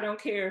go. I don't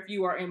care if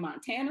you are in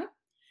Montana.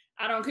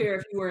 I don't care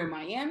if you are in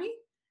Miami.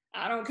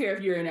 I don't care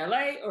if you're in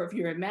LA or if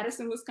you're in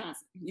Madison,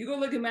 Wisconsin. You go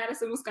look at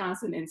Madison,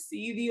 Wisconsin and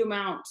see the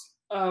amount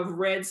of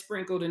red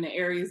sprinkled in the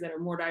areas that are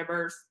more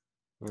diverse.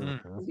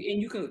 And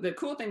the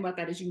cool thing about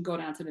that is you can go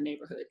down to the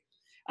neighborhood.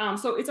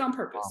 So it's on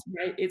purpose,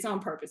 right? It's on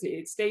purpose.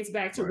 It dates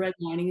back to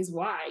redlining is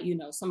why,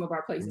 some of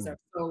our places are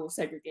so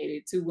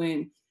segregated, to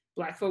when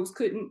Black folks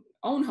couldn't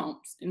own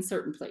homes in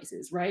certain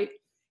places, right?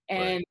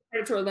 And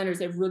predatory lenders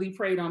have really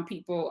preyed on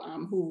people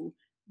who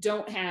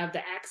don't have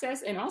the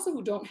access and also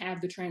who don't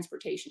have the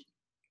transportation.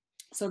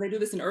 So they do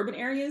this in urban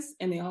areas,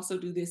 and they also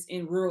do this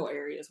in rural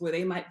areas where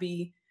they might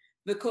be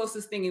the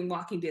closest thing in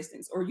walking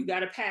distance, or you got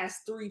to pass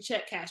 3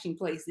 check cashing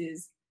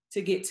places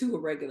to get to a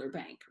regular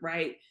bank,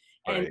 right?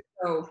 And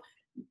so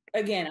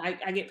again,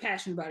 I get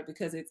passionate about it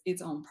because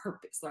it's on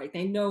purpose. Like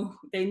they know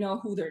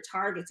who they're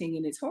targeting,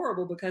 and it's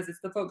horrible because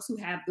it's the folks who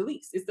have the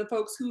least. It's the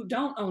folks who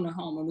don't own a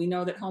home, and we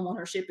know that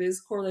homeownership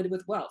is correlated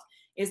with wealth.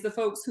 It's the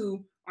folks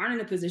who aren't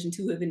in a position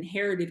to have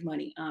inherited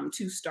money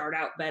to start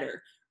out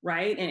better,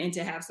 right? And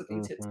to have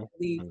something to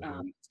leave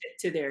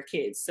to their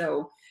kids.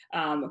 So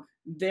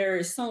there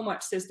is so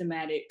much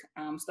systematic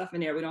stuff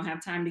in there. We don't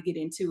have time to get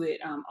into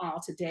it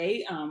all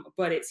today,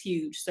 but it's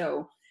huge.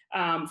 So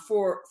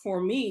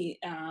for me,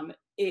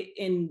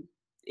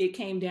 it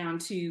came down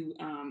to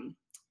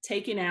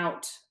taking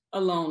out a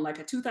loan, like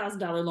a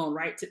 $2,000 loan,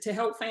 right, to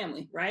help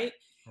family, right?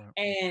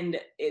 And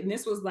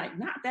this was like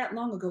not that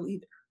long ago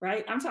either,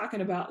 right? I'm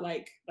talking about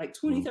like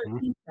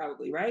 2013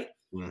 probably, right?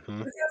 I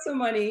got some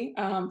money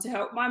to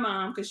help my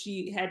mom because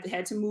she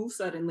had to move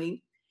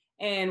suddenly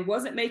and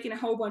wasn't making a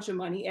whole bunch of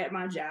money at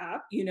my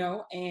job, you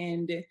know,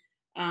 and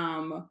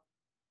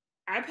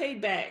I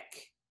paid back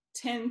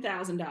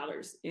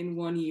 $10,000 in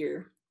 1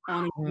 year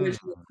on the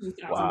original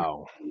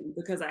 $2,000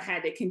 because I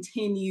had to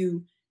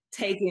continue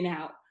taking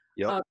out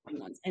other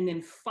ones, and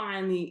then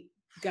finally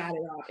got it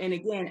off. And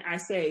again, I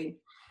say,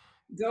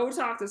 go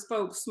talk to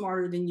folks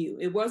smarter than you.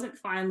 It wasn't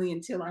finally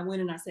until I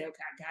went and I said,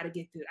 okay,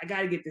 I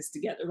gotta get this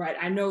together, right?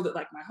 I know that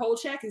like my whole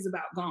check is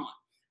about gone,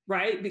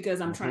 right?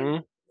 Because I'm trying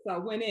to, so I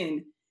went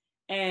in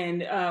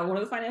and one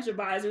of the financial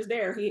advisors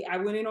there, I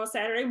went in on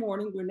Saturday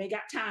morning when they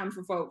got time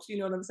for folks, you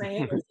know what I'm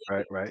saying?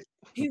 Right.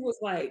 He was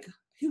like,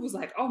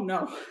 oh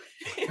no,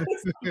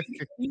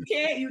 you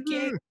can't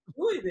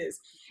do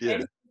this. Yeah.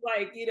 And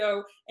like, you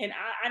know, and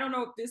I don't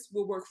know if this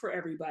will work for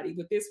everybody,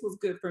 but this was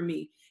good for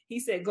me. He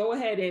said, go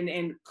ahead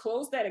and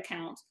close that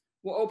account.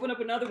 We'll open up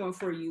another one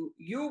for you.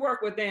 You'll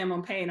work with them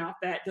on paying off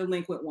that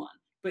delinquent one,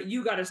 but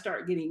you got to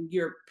start getting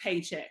your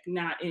paycheck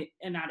not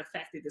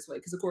affected this way.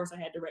 Because of course I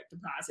had direct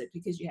deposit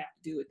because you have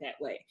to do it that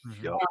way.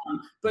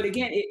 But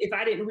again, if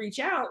I didn't reach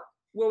out,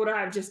 what would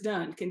I have just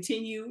done?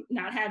 Continue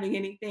not having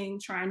anything,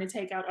 trying to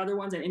take out other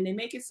ones. And they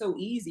make it so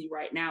easy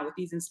right now with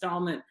these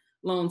installment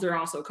loans are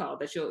also called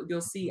that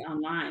you'll see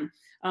online.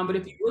 But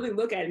if you really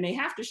look at it, and they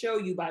have to show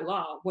you by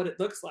law what it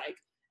looks like.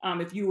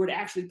 If you were to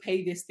actually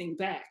pay this thing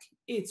back,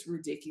 it's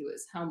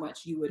ridiculous how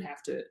much you would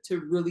have to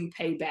really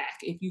pay back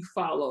if you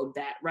followed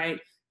that, right?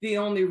 The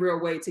only real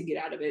way to get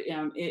out of it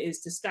is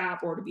to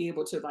stop or to be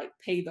able to like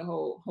pay the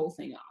whole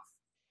thing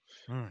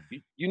off.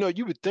 You know,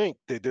 you would think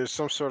that there's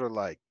some sort of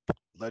like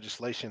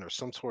legislation or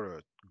some sort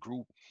of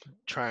group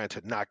trying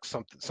to knock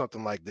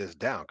something like this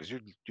down, because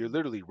you're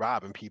literally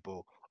robbing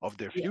people of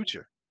their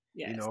future.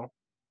 You know,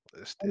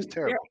 it's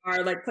terrible.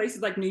 There are like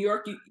places like New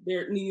York.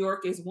 New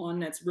York is one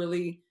that's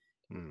really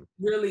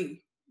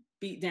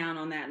beat down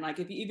on that. Like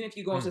even if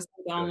you go to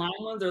the online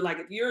ones, they're like,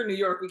 if you're in New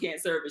York, we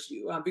can't service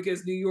you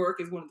because New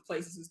York is one of the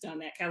places who's done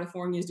that.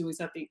 California is doing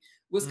something.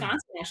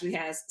 Wisconsin actually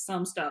has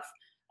some stuff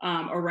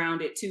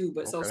around it too.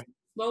 But so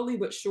slowly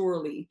but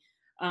surely,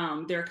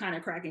 they're kind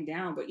of cracking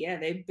down. But yeah,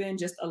 they've been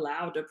just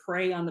allowed to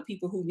prey on the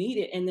people who need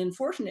it. And then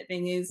fortunate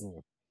thing is,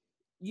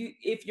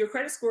 if your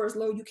credit score is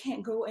low, you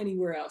can't go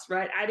anywhere else,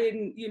 right? I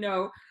didn't,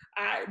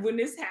 when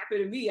this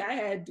happened to me, I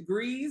had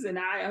degrees and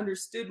I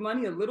understood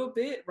money a little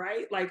bit,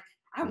 right? Like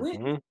I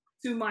went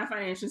to my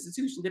financial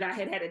institution that I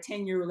had a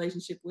 10-year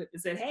relationship with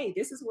and said, hey,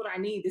 this is what I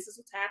need. This is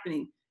what's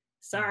happening.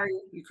 Sorry,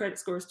 your credit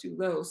score is too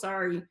low.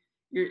 Sorry,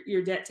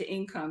 your debt to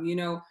income,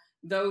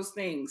 those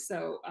things.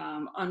 So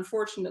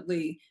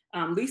unfortunately,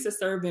 Lisa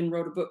Servin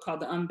wrote a book called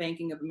The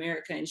Unbanking of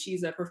America, and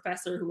she's a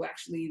professor who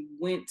actually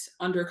went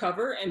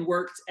undercover and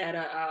worked at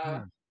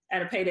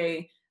a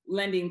payday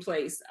lending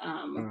place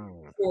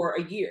for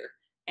a year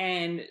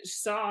and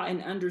saw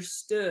and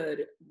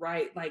understood,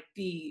 right, like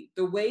the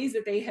ways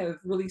that they have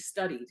really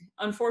studied,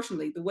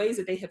 unfortunately, the ways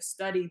that they have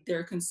studied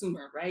their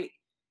consumer, right,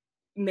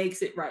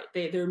 makes it right.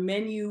 Their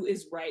menu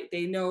is right.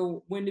 They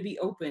know when to be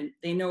open.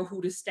 They know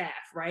who to staff,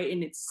 right?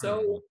 And it's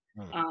so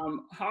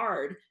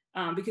hard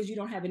because you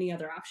don't have any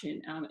other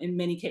option. In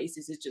many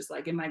cases, it's just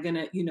like, am I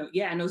gonna,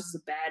 I know this is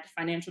a bad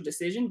financial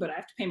decision, but I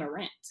have to pay my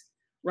rent,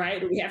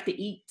 right? Or we have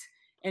to eat.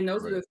 And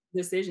those are the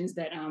decisions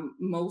that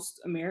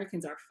most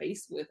Americans are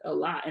faced with a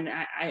lot. And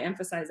I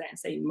emphasize that and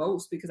say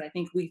most, because I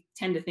think we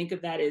tend to think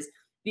of that as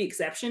the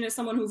exception as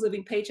someone who's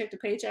living paycheck to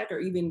paycheck or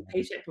even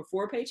paycheck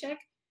before paycheck.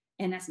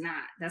 And that's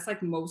not. That's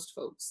like most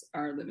folks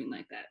are living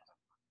like that.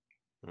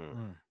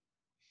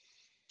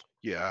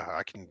 Yeah,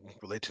 I can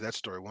relate to that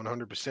story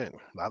 100%.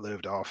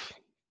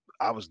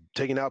 I was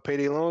taking out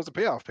payday loans to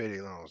pay off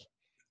payday loans.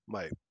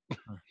 Like,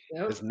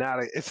 it's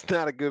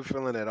not a good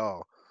feeling at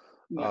all.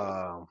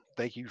 No.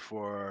 Thank you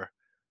for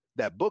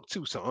that book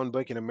too. So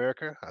Unbanking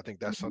America. I think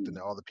that's something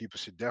that all the people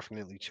should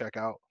definitely check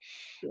out.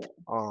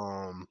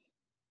 Yeah.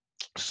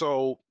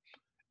 So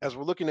as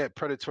we're looking at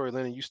predatory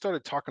lending, you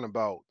started talking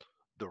about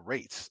the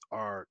rates.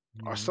 Are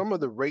some of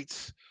the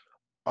rates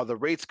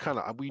kind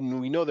of, we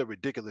know they're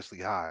ridiculously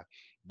high,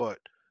 but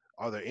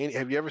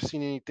have you ever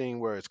seen anything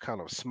where it's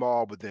kind of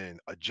small but then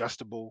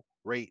adjustable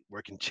rate where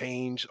it can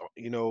change,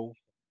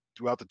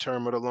 throughout the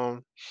term of the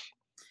loan?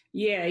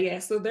 Yeah.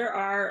 So there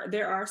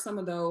are some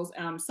of those,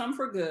 some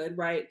for good,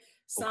 right?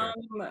 Some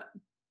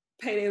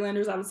payday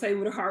lenders, I would say,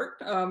 with a heart,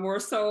 or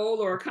a soul,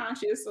 or a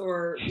conscience,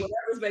 or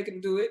whatever's making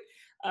them do it.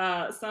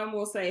 Some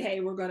will say, hey,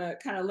 we're going to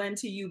kind of lend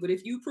to you, but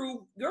if you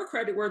prove your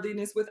credit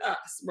worthiness with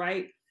us,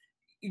 right,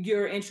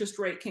 your interest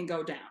rate can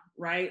go down,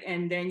 right?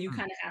 And then you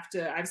kind of have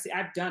to,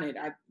 I've done it.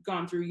 I've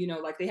gone through,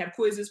 like they have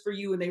quizzes for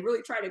you and they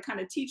really try to kind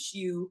of teach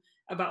you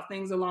about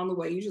things along the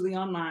way, usually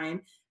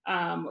online.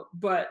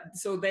 But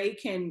so they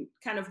can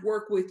kind of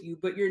work with you,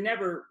 but you're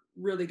never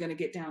really going to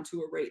get down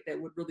to a rate that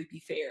would really be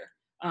fair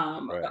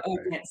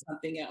against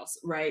something else,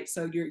 right?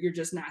 So you're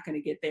just not going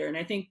to get there. And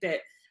I think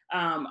that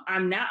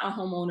I'm not a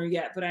homeowner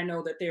yet, but I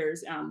know that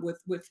there's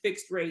with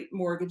fixed rate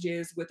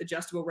mortgages, with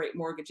adjustable rate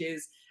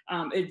mortgages,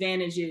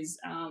 advantages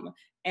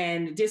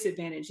and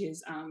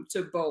disadvantages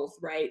to both,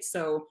 right?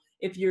 So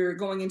if you're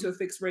going into a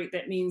fixed rate,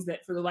 that means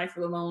that for the life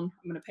of the loan,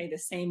 I'm going to pay the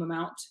same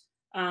amount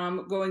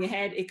going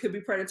ahead. It could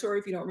be predatory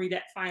if you don't read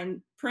that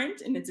fine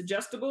print and it's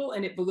adjustable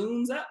and it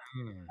balloons up.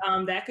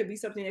 That could be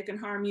something that can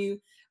harm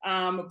you.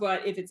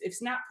 But if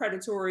it's not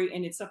predatory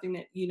and it's something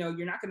that,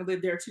 you're not going to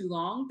live there too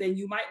long, then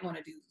you might want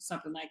to do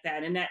something like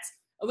that. And that's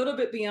a little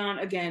bit beyond,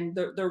 again,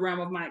 the realm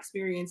of my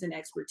experience and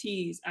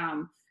expertise.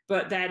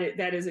 But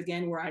that is,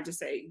 again, where I just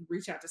say,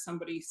 reach out to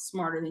somebody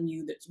smarter than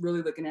you that's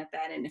really looking at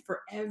that. And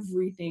for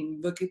everything,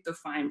 look at the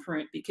fine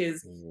print,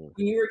 because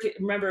when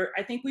remember,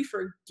 I think we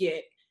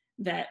forget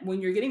that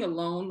when you're getting a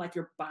loan, like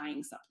you're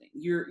buying something,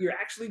 you're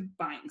actually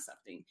buying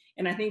something.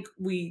 And I think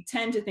we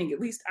tend to think, at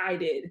least I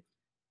did,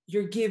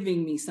 you're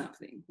giving me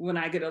something when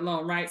I get a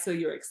loan, right? So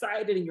you're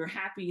excited and you're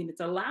happy and it's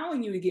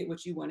allowing you to get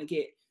what you want to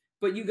get.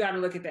 But you got to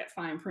look at that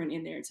fine print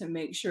in there to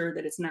make sure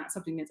that it's not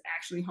something that's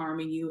actually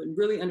harming you, and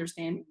really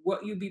understand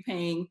what you'd be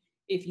paying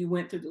if you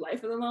went through the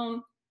life of the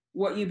loan,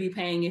 what you'd be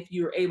paying if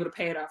you were able to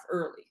pay it off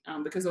early,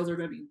 because those are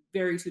going to be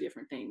very two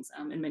different things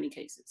in many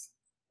cases.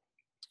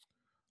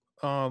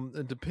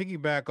 And to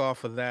piggyback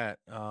off of that,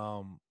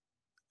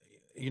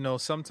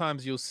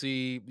 sometimes you'll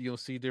see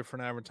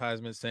different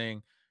advertisements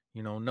saying,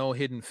 no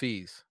hidden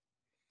fees.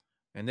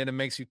 And then it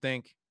makes you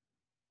think,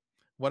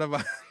 what if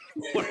I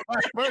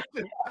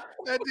person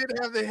that did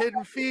have the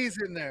hidden fees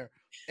in there?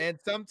 And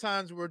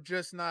sometimes we're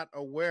just not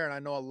aware. And I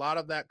know a lot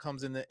of that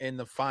comes in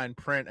the fine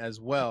print as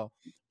well.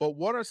 But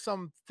what are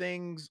some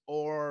things,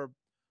 or,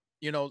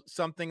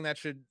 something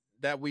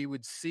that we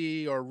would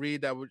see or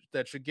read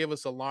that should give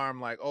us alarm,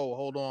 like, oh,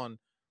 hold on,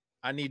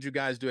 I need you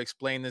guys to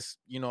explain this,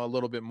 a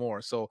little bit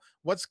more. So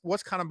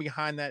what's kind of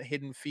behind that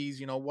hidden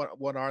fees?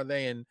 What are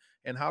they,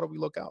 and how do we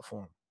look out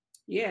for them?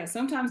 Yeah,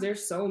 sometimes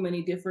there's so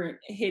many different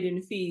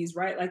hidden fees,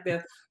 right? Like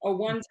a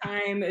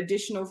one-time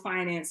additional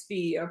finance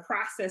fee, a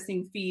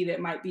processing fee that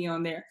might be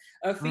on there,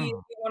 a fee if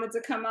you want it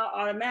to come out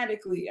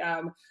automatically,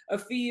 a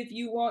fee if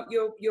you want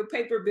your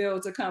paper bill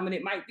to come and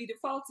it might be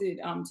defaulted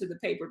to the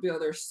paper bill.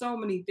 There's so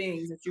many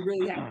things that you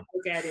really have to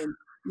look at, and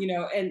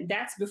and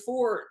that's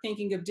before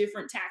thinking of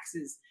different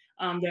taxes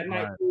that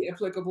might be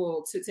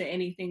applicable to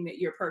anything that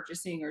you're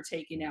purchasing or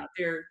taking out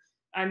there.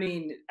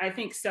 I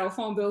think cell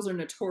phone bills are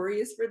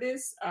notorious for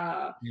this.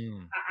 I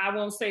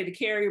won't say the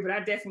carrier, but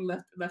I definitely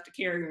left the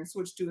carrier and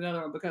switched to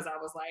another one, because I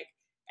was like,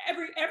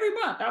 every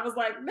month, I was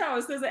like, no,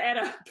 it doesn't add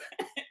up.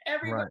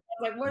 Every month,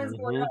 I was like, what is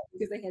going on?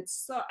 Because they had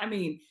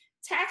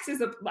taxes,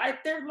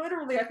 like there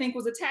literally, I think,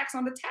 was a tax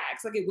on the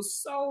tax. Like it was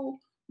so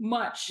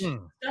much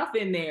stuff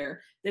in there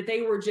that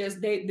they were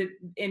just, and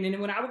then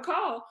when I would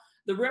call,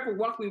 the rep would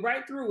walk me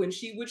right through and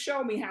she would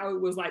show me how it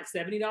was like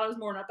 $70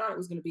 more than I thought it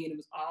was going to be. And it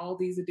was all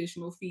these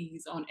additional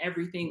fees on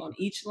everything on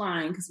each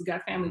line, because we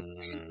got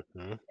family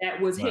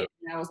that was hit.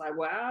 And I was like,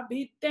 well, I'll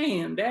be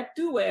damned. That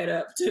do add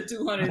up to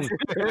 $200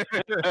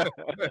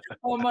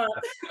 a month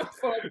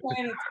for a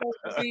plan that's supposed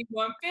to be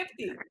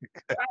 $150.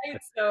 Right?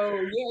 So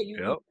yeah, you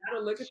got to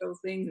look at those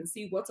things and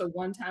see what's a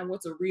one-time,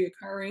 what's a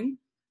reoccurring.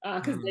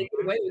 Because they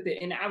get away with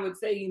it. And I would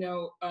say,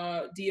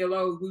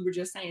 DLO, we were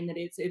just saying that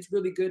it's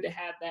really good to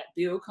have that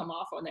bill come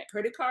off on that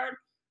credit card,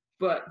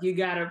 but you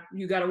gotta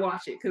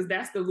watch it, because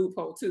that's the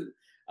loophole too.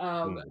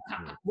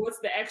 What's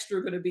the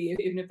extra going to be?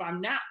 Even if I'm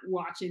not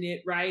watching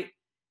it, right,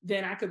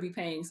 then I could be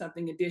paying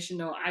something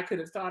additional. I could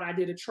have thought I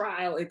did a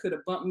trial. It could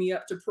have bumped me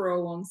up to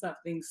pro on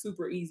something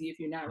super easy if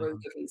you're not really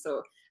looking.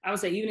 So I would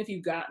say, even if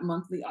you've got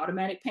monthly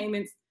automatic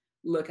payments,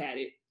 look at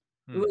it.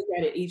 Look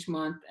at it each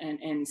month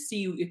and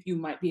see if you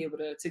might be able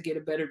to get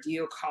a better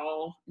deal.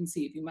 Call and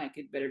see if you might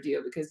get a better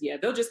deal, because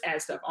they'll just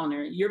add stuff on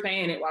there. You're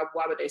paying it. Why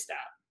would they stop?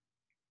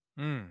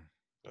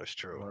 That's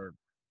true.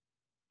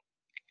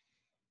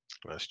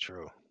 That's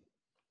true.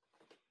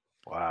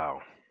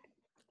 Wow.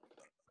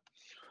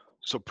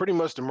 So pretty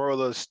much the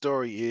moral of the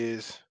story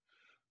is,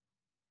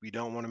 we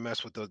don't want to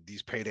mess with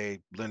these payday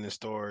lending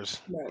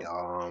stores. Right.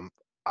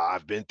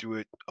 I've been through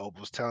it.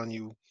 Opal's telling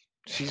you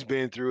she's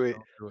been through it.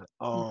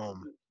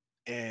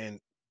 And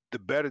the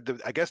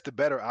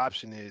better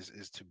option is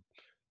to,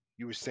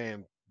 you were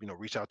saying,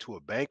 reach out to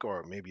a bank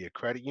or maybe a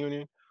credit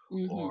union,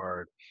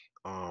 or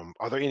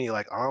are there any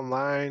like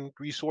online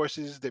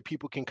resources that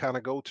people can kind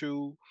of go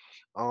to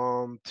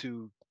kind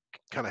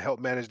of help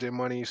manage their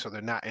money, so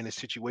they're not in a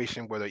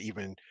situation where they're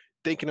even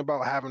thinking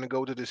about having to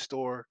go to the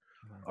store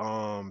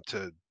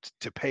to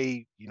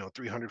pay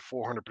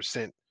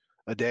 300-400%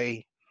 a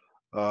day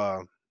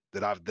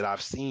that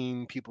I've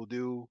seen people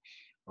do,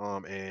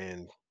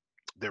 and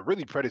they're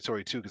really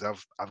predatory too,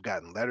 because I've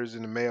gotten letters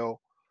in the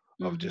mail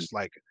of just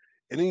like,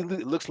 and then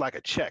it looks like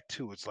a check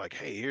too. It's like,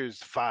 hey, here's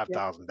Yeah.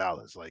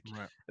 $5,000. Like,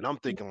 Right. and I'm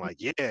thinking Mhm. like,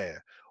 yeah,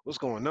 what's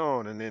going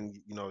on? And then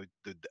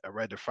I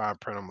read the fine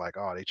print. I'm like,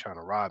 oh, they trying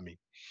to rob me.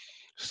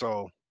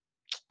 So,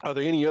 are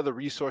there any other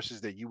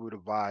resources that you would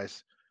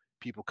advise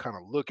people kind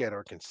of look at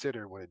or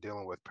consider when they're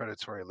dealing with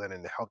predatory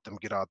lending to help them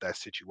get out that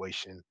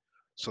situation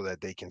so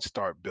that they can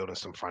start building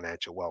some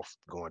financial wealth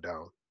going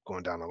down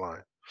the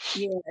line?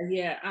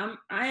 Yeah.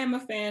 I am a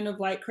fan of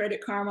like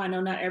Credit Karma. I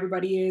know not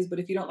everybody is, but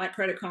if you don't like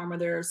Credit Karma,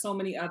 there are so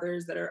many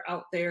others that are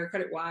out there.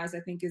 Credit Wise,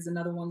 I think, is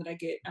another one that I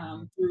get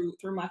Mhm.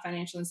 through my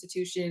financial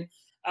institution.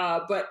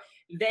 But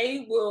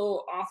they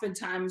will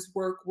oftentimes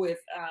work with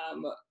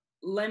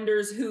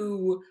lenders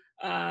who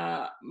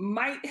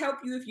might help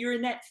you if you're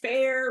in that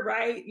fair,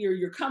 right?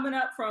 You're coming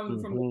up from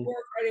the Hmm.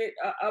 poor credit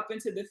up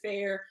into the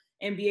fair,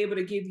 and be able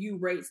to give you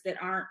rates that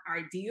aren't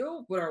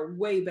ideal, but are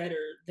way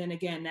better than,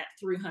 again, that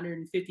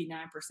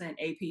 359%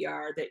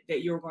 APR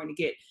that you're going to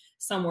get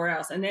somewhere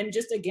else. And then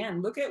just,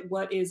 again, look at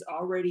what is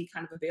already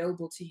kind of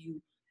available to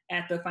you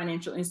at the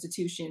financial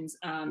institutions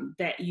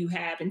that you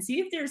have, and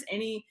see if there's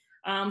any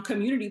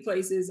community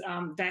places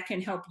that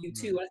can help you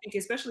too. I think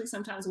especially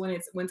sometimes when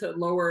it's went to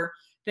lower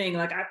thing,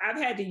 like I've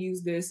had to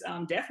use this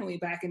definitely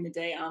back in the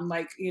day.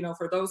 Like,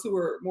 for those who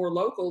are more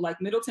local, like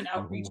Middleton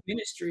Outreach Hmm.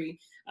 Ministry,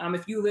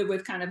 if you live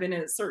with kind of in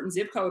a certain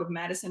zip code of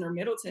Madison or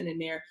Middleton in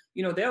there,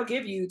 they'll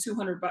give you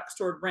 $200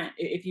 toward rent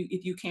if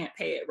you can't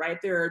pay it,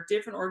 right? There are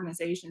different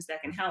organizations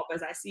that can help,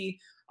 as I see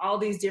all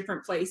these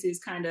different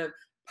places kind of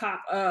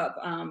pop up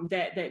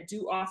that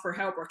do offer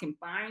help or can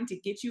find to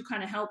get you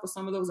kind of help with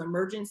some of those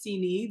emergency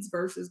needs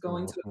versus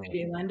going to a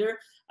payday lender.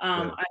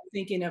 Yeah. I'm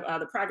thinking of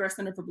the Progress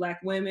Center for Black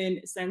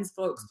Women sends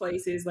folks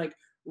places. Like,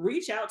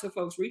 reach out to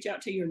folks, reach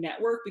out to your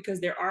network,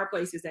 because there are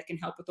places that can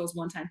help with those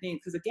one-time things.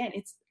 Because again,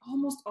 it's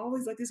almost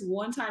always like this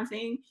one-time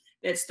thing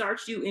that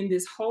starts you in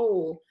this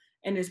hole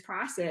in this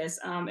process.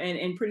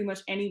 And pretty much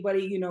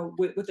anybody,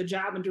 with a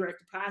job and direct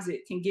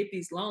deposit can get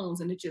these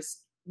loans, and it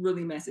just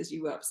really messes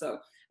you up. So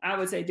I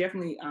would say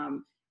definitely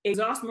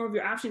exhaust more of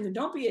your options, and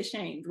don't be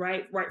ashamed,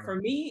 right? Right. For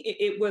me,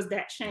 it was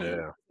that shame.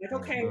 Yeah. Like,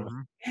 okay,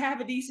 Mhm.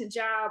 have a decent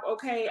job.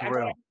 Okay, I For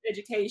got real.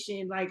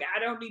 education. Like, I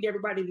don't need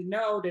everybody to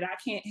know that I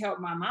can't help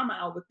my mama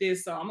out with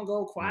this. So I'm gonna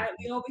go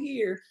quietly over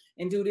here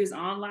and do this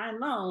online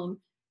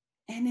loan,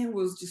 and it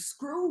was just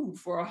screwed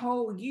for a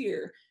whole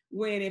year.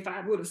 When if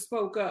I would have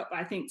spoke up,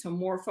 I think, to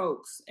more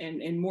folks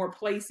and more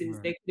places,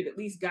 Right. they could have at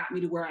least got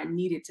me to where I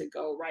needed to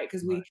go, right?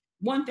 Because Right.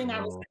 one thing I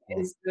would say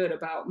Mhm. is good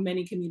about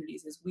many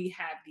communities is we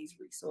have these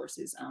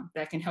resources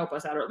that can help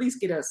us out, or at least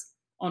get us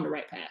on the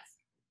right path.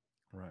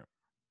 Right.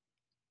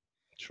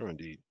 Sure,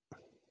 indeed.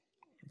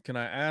 Can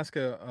I ask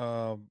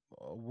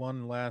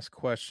one last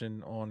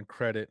question on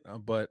credit,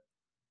 but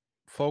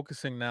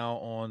focusing now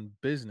on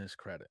business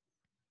credit?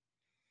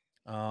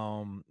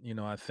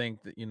 I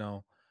think that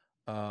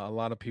a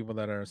lot of people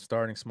that are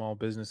starting small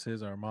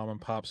businesses or mom and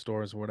pop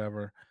stores, or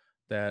whatever,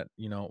 that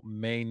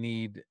may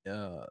need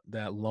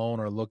that loan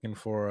or looking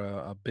for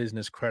a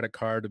business credit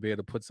card to be able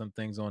to put some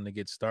things on to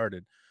get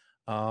started.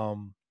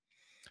 Um,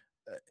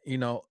 you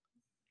know,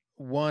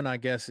 one, I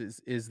guess,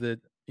 is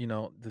that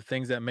the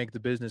things that make the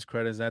business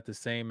credit, is that the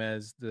same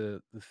as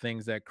the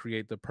things that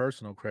create the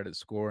personal credit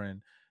score?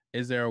 And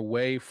is there a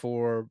way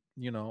for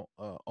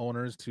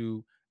owners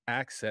to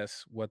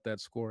access what that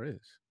score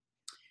is?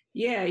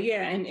 Yeah,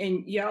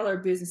 and y'all are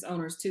business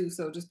owners too,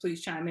 so just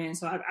please chime in.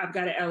 So I've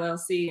got an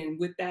LLC, and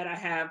with that, I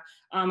have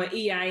an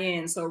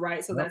EIN. So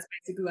right, so Yep. that's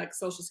basically like a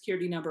social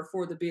security number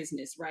for the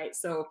business, right?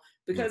 So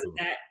because of Mhm.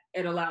 that,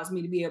 it allows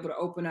me to be able to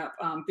open up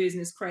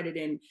business credit.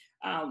 And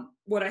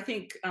what I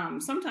think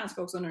sometimes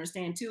folks don't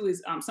understand too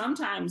is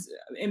sometimes,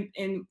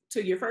 in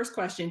to your first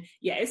question,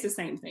 yeah, it's the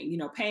same thing.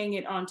 Paying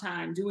it on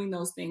time, doing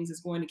those things is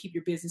going to keep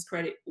your business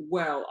credit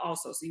well,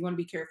 also. So you want to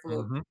be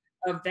careful Hmm.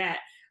 of that.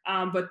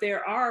 But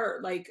there are,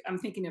 like, I'm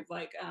thinking of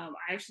like, I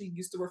actually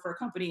used to work for a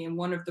company, and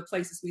one of the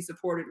places we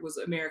supported was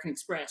American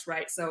Express,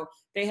 right? So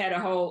they had a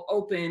whole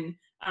open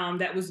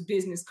that was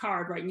business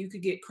card, right? And you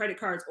could get credit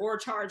cards or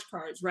charge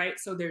cards, right?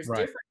 So there's Right.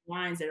 different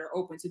lines that are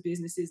open to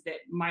businesses that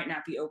might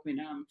not be open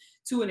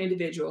to an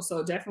individual.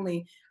 So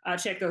definitely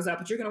check those out.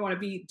 But you're going to want to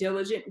be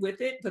diligent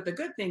with it. But the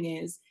good thing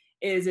is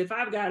if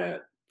I've got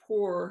a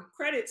poor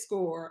credit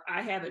score,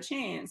 I have a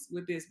chance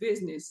with this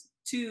business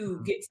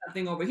to get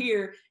something over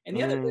here. And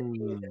the other good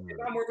thing is, if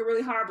Mm. I'm working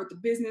really hard, but the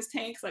business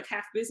tanks, like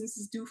half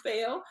businesses do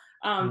fail,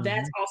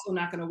 that's Hmm. also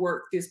not going to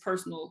work this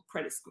personal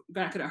credit score,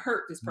 not going to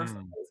hurt this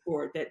personal Mm. credit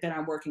score that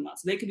I'm working on.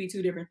 So they could be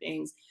two different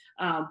things.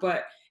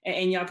 But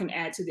and y'all can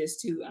add to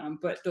this too.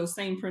 But those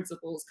same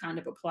principles kind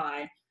of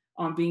apply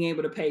on being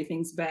able to pay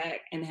things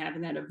back, and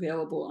having that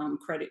available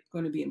credit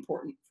going to be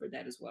important for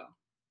that as well.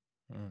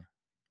 Mm.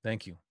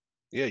 Thank you.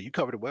 Yeah, you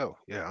covered it well.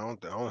 Yeah, I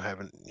don't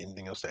have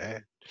anything else to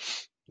add.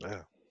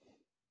 Yeah.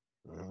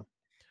 Mhm.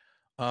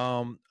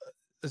 Um,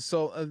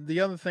 so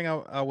the other thing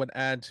I would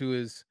add to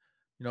is,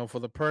 for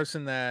the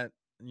person that,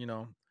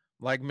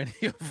 like many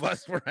of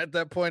us were at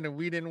that point and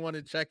we didn't want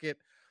to check it,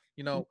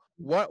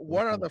 what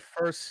are Mhm. the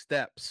first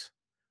steps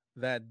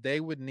that they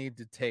would need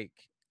to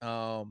take,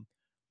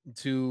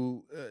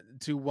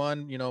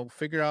 one,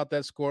 figure out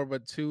that score,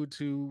 but two,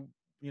 to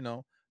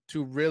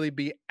really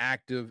be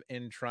active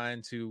in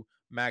trying to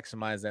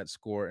maximize that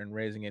score and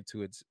raising it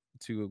to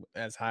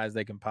as high as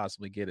they can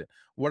possibly get it.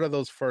 What are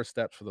those first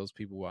steps for those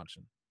people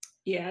watching?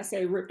 Yeah, I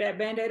say rip that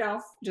Band-Aid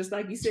off. Just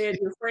like you said,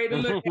 you're afraid to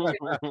look at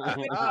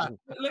it.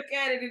 Look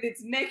at it in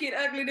its naked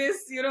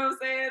ugliness. You know what I'm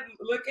saying?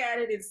 Look at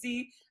it and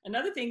see.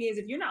 Another thing is,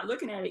 if you're not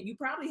looking at it, you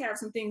probably have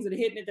some things that are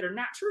hidden it that are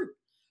not true.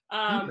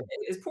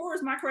 As poor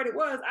as my credit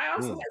was, I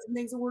also had some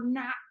things that were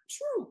not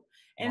true.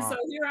 And so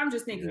here I'm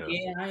just thinking,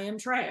 yeah, I am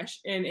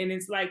trash. And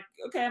it's like,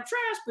 okay, I'm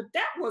trash, but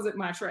that wasn't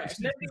my trash.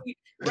 Let me,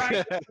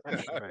 right?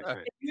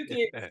 You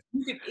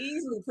can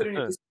easily put in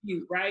a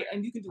dispute, right?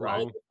 And you can do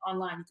all of it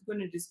online. You can put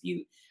in a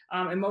dispute.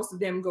 And most of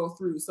them go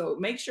through. So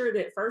make sure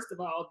that, first of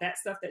all, that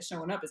stuff that's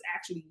showing up is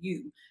actually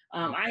you.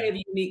 I have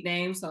a unique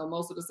name, so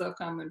most of the stuff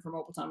coming from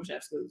Opal Thomas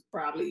Chef School is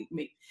probably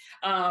me.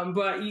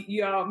 But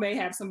you all may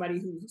have somebody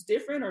who's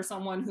different, or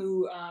someone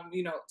who,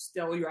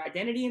 stole your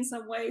identity in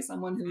some way,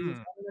 someone who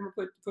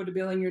never put a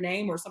bill in your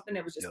name, or something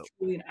that was just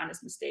truly an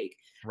honest mistake.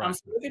 So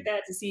look at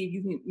that to see if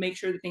you can make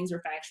sure that things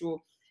are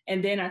factual.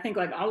 And then I think,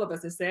 like all of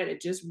us have said,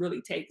 it just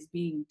really takes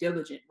being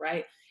diligent,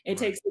 right? It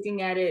takes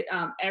looking at it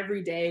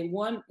every day.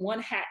 One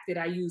hack that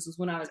I used was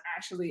when I was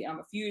actually a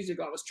few years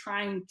ago, I was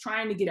trying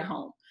to get a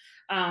home,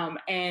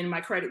 and my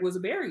credit was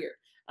a barrier.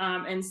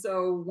 And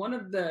so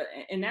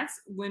and that's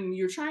when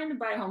you're trying to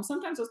buy a home,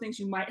 sometimes those things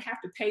you might have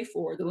to pay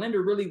for. The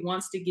lender really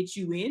wants to get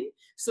you in,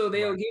 so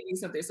they'll give you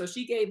something. So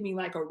she gave me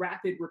like a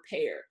rapid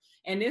repair,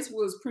 and this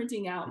was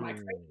printing out my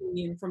credit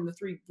union from the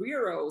 3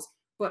 bureaus,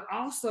 but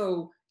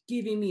also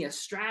giving me a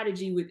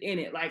strategy within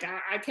it. Like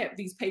I kept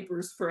these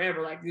papers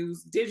forever, like it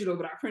was digital,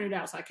 but I printed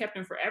out. So I kept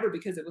them forever,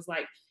 because it was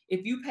like,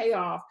 if you pay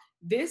off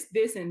this,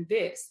 this, and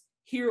this,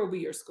 here will be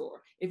your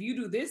score. If you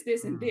do this,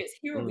 this, and this,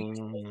 here will be your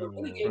score. So it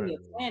really gave me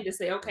a plan to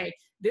say, okay,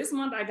 this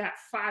month I got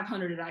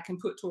 500 that I can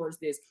put towards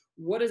this.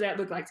 What does that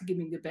look like to give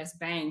me the best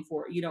bang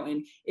for it?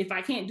 And if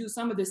I can't do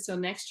some of this till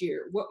next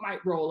year, what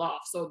might roll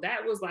off? So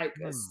that was like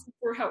a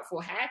super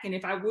helpful hack. And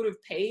if I would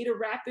have paid a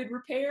rapid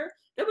repair,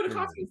 that would have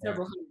cost me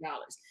several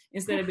 $100s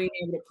instead of being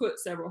able to put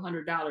several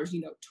 $100,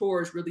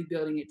 towards really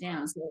building it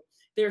down. So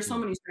there are so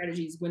many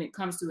strategies when it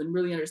comes to, and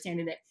really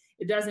understanding that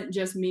it doesn't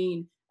just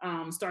mean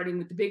starting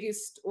with the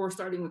biggest or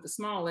starting with the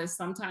smallest.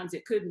 Sometimes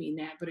it could mean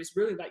that, but it's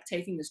really like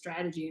taking the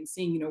strategy and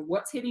seeing,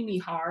 what's hitting me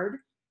hard.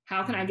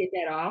 How can I get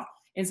that off?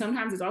 And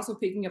sometimes it's also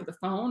picking up the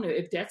phone.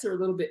 If debts are a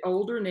little bit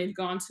older and they've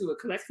gone to a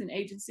collection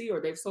agency, or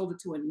they've sold it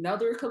to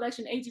another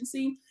collection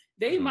agency,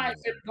 they might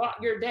have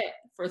bought your debt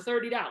for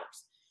 $30.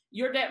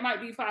 Your debt might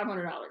be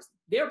 $500.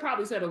 They'll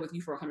probably settle with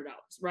you for $100,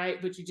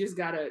 right? But you just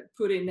got to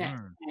put in that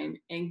time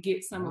and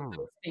get some of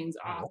those things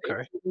off.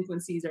 If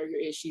delinquencies are your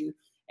issue.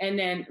 And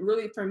then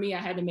really for me, I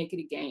had to make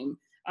it a game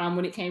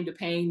when it came to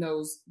paying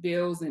those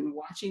bills and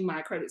watching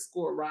my credit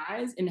score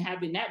rise, and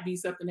having that be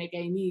something that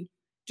gave me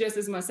just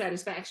as much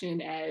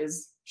satisfaction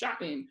as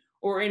shopping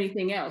or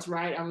anything else,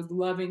 right? I was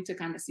loving to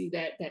kind of see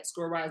that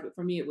score rise. But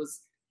for me, it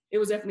was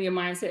definitely a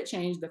mindset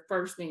change. The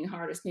first thing,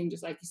 hardest thing,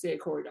 just like you said,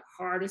 Corey, the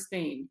hardest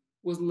thing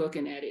was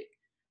looking at it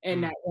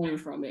and not running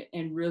from it,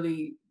 and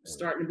really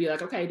starting to be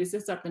like, okay, this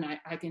is something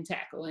I can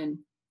tackle. And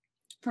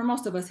for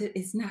most of us,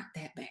 it's not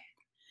that bad.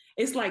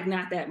 It's like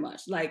not that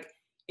much. Like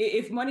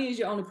if money is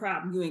your only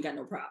problem, you ain't got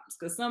no problems,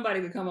 because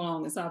somebody could come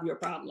along and solve your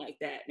problem like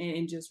that,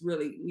 and just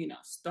really,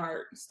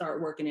 start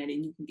working at it,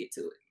 and you can get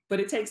to it. But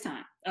it takes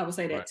time. I would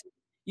say that too.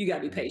 You got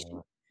to be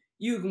patient.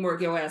 You can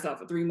work your ass off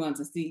for 3 months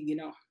and see,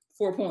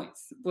 4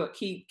 points, but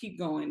keep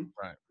going.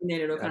 Right. And then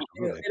it'll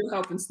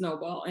help and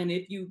snowball. And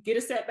if you get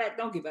a setback,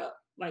 don't give up.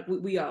 Like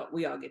we all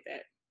get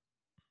that.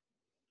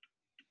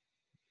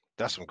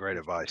 That's some great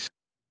advice.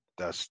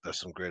 That's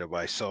some great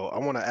advice. So I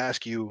want to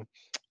ask you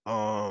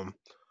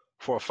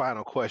for a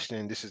final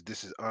question. This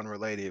is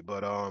unrelated,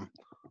 but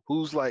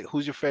who's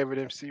your favorite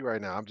MC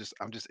right now? I'm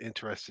just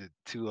interested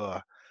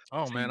to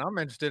man, I'm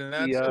interested in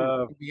that too.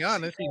 To be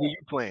honest, who you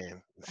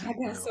playing? I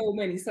got so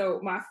many. So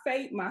my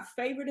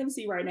favorite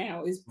MC right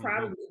now is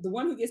probably the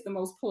one who gets the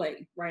most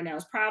play right now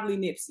is probably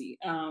Nipsey.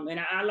 And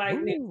I like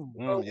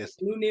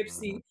Nipsey, new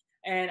Nipsey,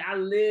 and I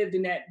lived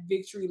in that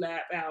Victory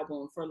Lap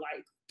album for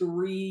like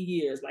 3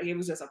 years. Like it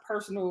was just a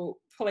personal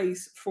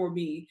place for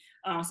me.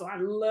 So I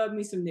love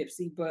me some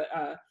Nipsey, but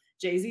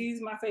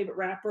Jay-Z's my favorite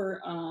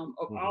rapper of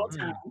all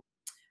time.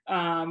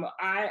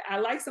 I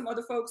like some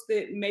other folks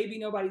that maybe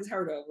nobody's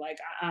heard of. Like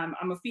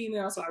I'm a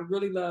female, so I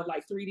really love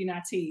like 3D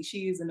Nati.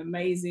 She is an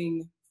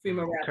amazing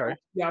female rapper.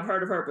 Y'all have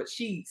heard of her, but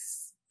she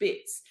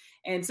spits.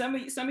 And some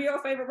of your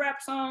favorite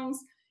rap songs,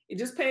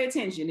 just pay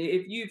attention.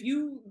 If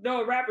you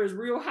know a rapper is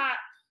real hot,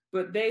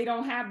 but they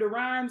don't have the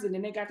rhymes, and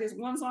then they got this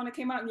one song that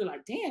came out, and you're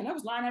like, damn, that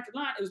was line after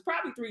line. It was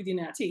probably 3D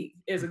Nati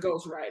as a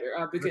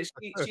ghostwriter, because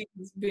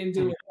she's been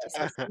doing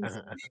that.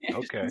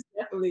 So she's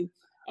definitely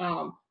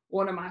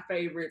one of my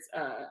favorites.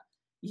 I'm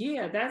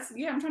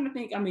trying to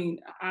think. I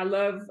mean, I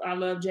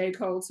love J.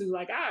 Cole too.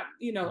 Like I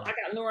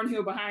got Lauryn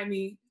Hill behind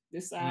me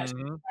this side.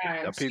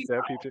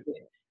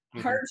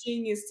 Her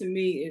genius to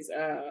me is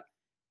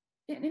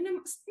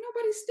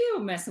nobody's still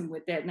messing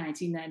with that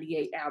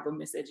 1998 album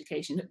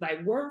Miseducation,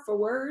 like word for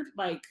word,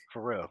 like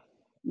For real.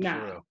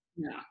 nah.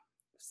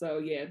 So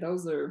yeah,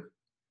 those are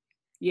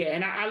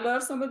and I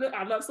love some of the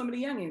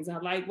youngins. I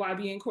like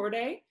YB and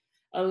Corday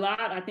a lot.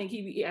 I think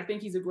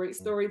he's a great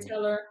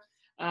storyteller.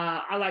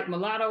 I like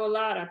Mulatto a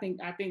lot. I think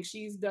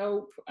she's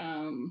dope.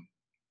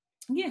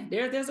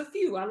 There's a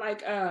few. I like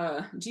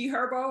G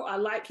Herbo. I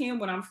like him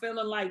when I'm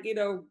feeling like,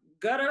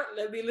 gutter.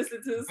 Let me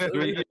listen to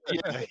Chicago.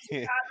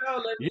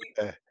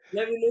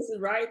 Let me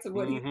listen right to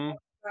what he's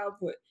about.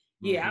 But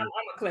I'm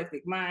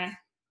eclectic. My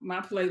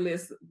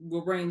playlist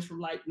will range from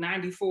like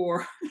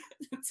 94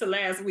 to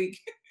last week.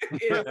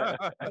 Because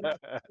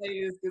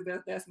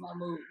that's my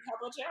mood. How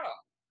about y'all?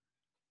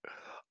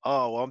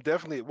 Oh,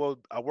 well,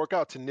 I work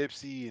out to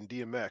Nipsey and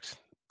DMX.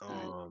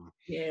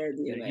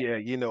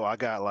 DMX.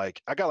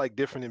 I got like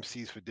different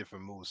MCs for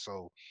different moods.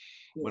 So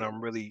when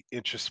I'm really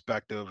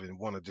introspective and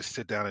want to just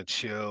sit down and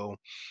chill,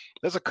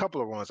 there's a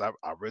couple of ones. I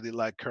really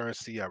like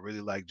Currency. I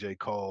really like J.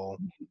 Cole.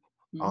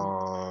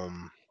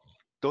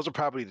 Those are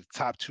probably the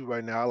top two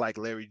right now. I like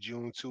Larry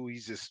June too.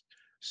 He's just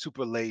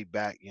super laid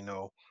back,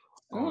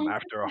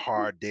 after a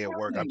hard day of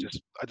work.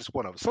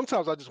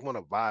 Sometimes I just want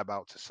to vibe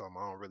out to something.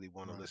 I don't really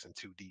want to listen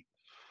too deep.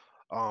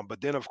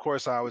 But then of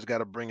course I always got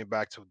to bring it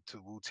back to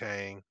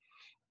Wu-Tang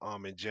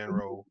in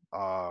general.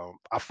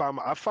 I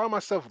find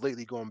myself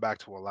lately going back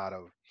to a lot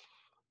of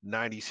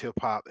 90s hip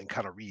hop and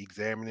kind of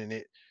re-examining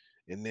it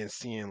and then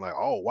seeing like,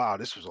 oh wow,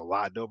 this was a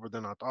lot doper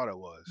than I thought it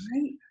was.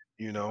 Right.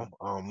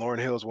 Lauryn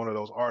Hill is one of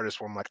those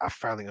artists where I'm like, I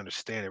finally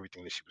understand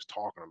everything that she was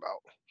talking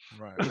about.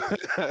 Right.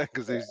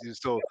 Because he's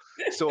so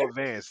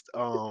advanced.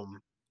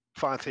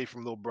 Fonte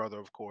from Little Brother,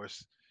 of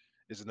course,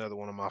 is another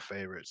one of my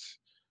favorites.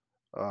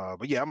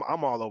 But yeah,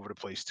 I'm all over the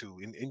place too.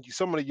 And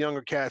some of the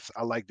younger cats,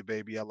 I like the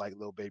baby. I like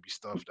Lil Baby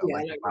stuff. I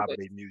like the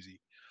holiday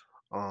music.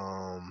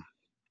 I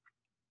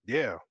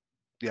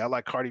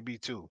like Cardi B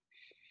too.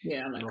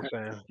 Yeah, I like what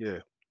I'm saying? Yeah.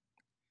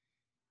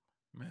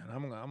 Man,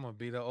 I'm gonna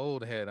be the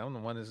old head. I'm the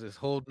one that's just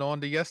holding on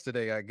to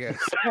yesterday, I guess.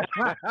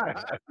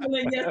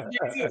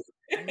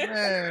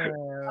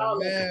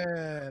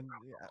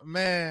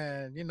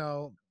 Man.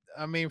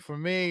 I mean, for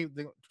me,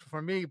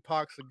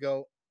 Pac's a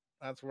GOAT.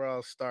 That's where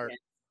I'll start.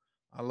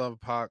 I love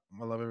Pac.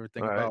 I love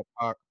everything about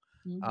Pac.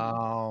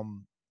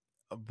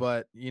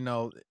 But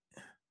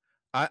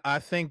I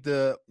think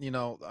of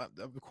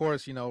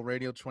course,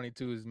 Radio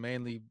 22 is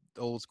mainly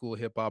old school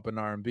hip hop and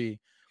R&B.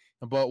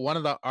 But one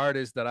of the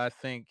artists that I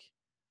think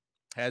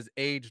has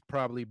aged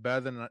probably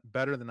better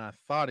than I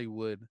thought he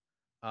would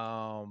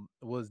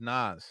was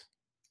Nas.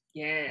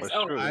 Yes.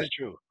 That's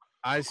true.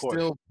 I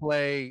still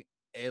play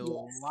a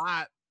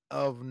lot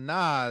of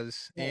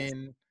Nas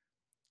in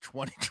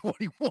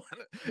 2021.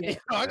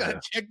 I gotta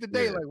check the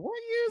date. Like, what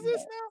year is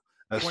this now?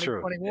 That's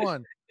 2021.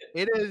 True.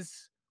 It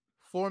is,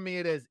 for me,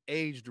 it has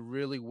aged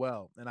really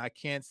well, and I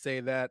can't say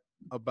that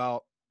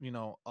about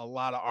a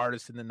lot of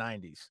artists in the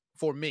 90s.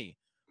 For me,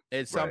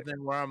 it's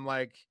something where I'm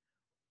like,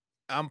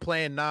 I'm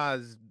playing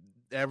Nas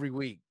every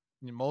week,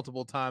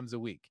 multiple times a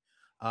week.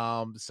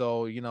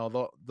 So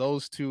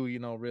those two,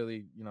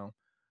 really,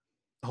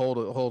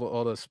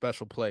 hold a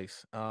special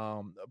place.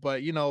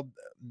 But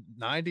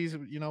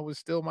 90s, was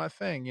still my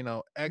thing.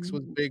 X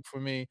was big for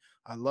me.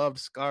 I loved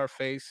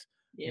Scarface.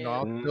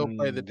 I'll still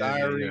play The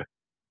Diary.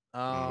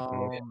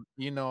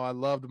 I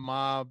loved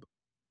Mob.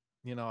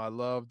 I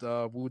loved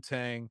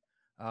Wu-Tang.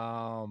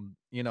 I'm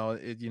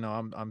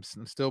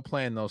still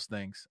playing those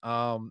things.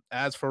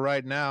 As for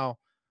right now,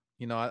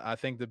 I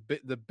think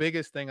the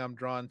biggest thing I'm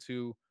drawn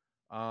to,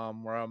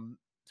 where I'm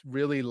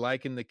really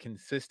liking the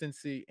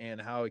consistency and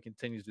how he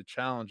continues to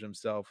challenge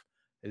himself,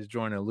 is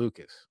Joyner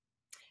Lucas.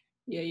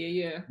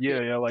 Yeah,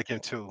 I like him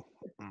too.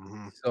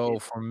 So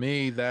for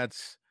me,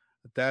 that's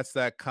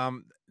that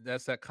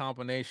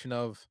combination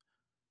of,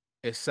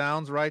 it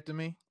sounds right to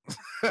me.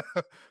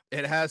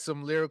 It has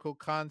some lyrical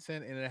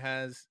content, and it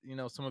has,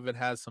 some of it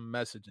has some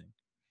messaging.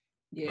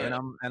 Yeah.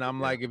 And I'm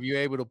like, if you're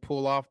able to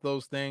pull off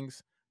those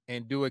things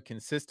and do it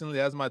consistently,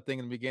 that's my thing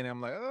in the beginning.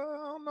 I'm like, oh,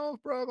 I don't know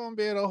if bro gonna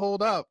be able to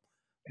hold up,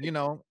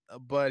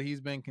 but he's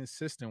been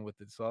consistent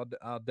with it. So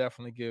I'll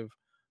definitely give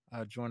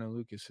Joyner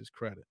Lucas his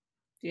credit.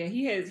 Yeah,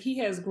 he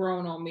has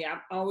grown on me.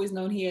 I've always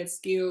known he had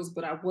skills,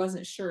 but I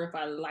wasn't sure if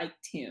I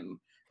liked him.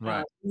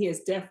 Right. He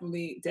has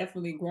definitely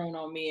grown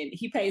on me, and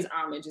he pays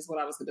homage, is what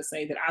I was going to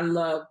say, that I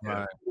love.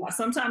 Right.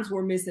 Sometimes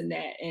we're missing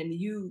that, and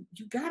you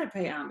got to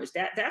pay homage.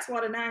 That's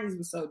why the 90s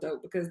was so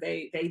dope, because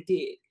they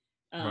did.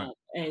 Right.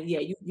 And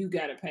yeah, you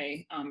got to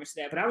pay homage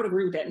to that. But I would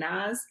agree with that.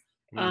 Nas.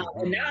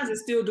 And Nas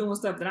is still doing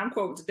stuff that I'm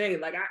quoting today.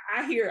 Like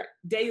I hear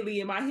daily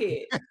in my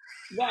head,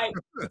 like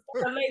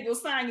the label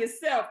 "Sign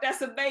Yourself."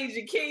 That's a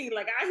major key.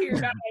 Like I hear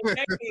that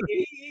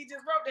daily. He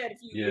just wrote that a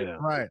few years ago.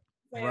 Right.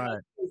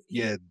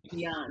 He's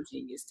beyond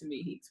genius to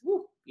me. He's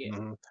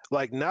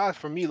Like Nas,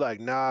 for me, like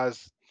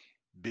Nas,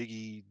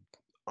 Biggie,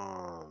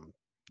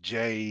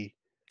 Jay.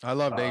 I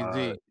love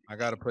AZ. I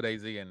gotta put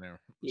AZ in there.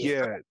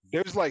 Yeah,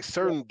 there's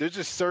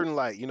just certain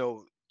like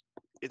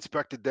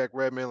Inspector Deck,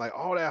 Redman, like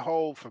all that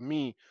whole, for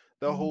me,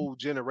 the whole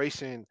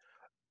generation.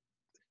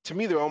 to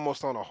me they're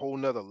almost on a whole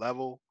nother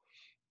level,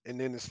 and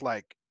then it's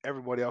like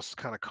everybody else is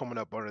kind of coming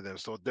up under them,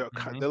 so they're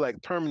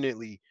like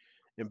permanently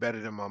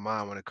embedded in my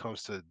mind when it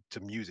comes to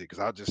music,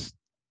 because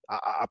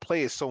I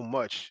play it so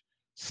much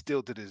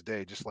still to this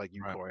day, just like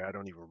you, Right. Corey. I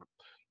don't even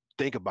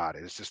think about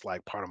it. It's just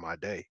like part of my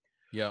day.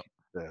 Yep.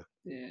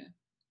 Yeah.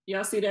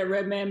 Y'all see that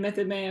Redman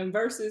Method Man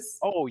versus?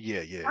 Oh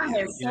yeah. I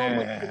had so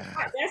much.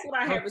 That's what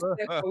I had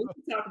respect for. We were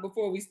talking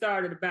before we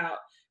started about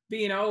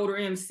being an older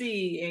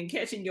MC and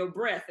catching your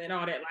breath and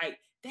all that. Like,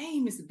 they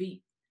ain't miss a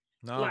beat.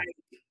 No. Like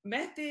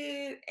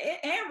Method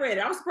and Red.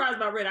 I was surprised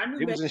by Red. I knew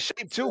It was in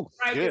shape too.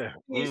 Yeah.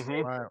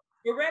 Right.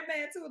 But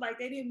Redman too, like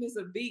they didn't miss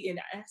a beat, and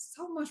I have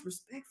so much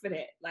respect for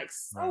that. Like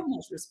so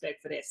much respect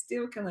for that.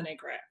 Still killing that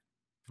crap.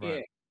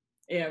 Right.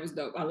 Yeah, it was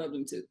dope. I loved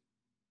him too.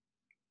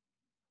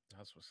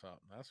 That's what's up.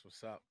 That's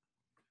what's up.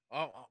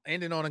 Oh,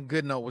 ending on a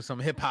good note with some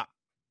hip hop.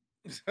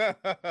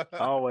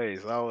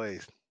 Always.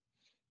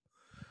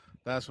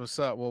 That's what's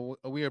up. Well,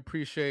 we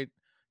appreciate,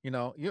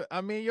 you're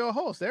a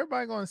host.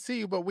 Everybody gonna see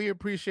you, but we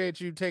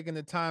appreciate you taking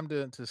the time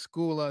to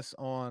school us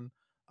on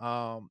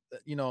the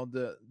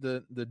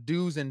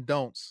do's and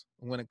don'ts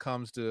when it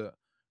comes to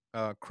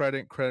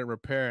credit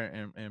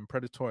repair and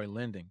predatory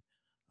lending.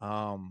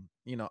 I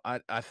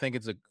think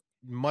it's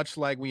much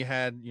like we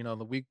had,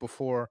 the week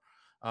before,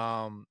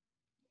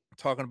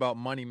 talking about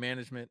money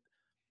management.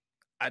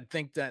 I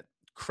think that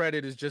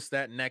credit is just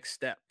that next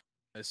step,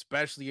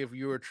 especially if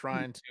you are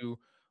trying to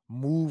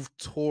move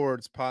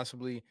towards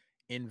possibly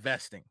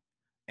investing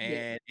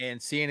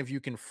and seeing if you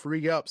can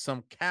free up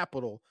some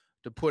capital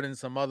to put in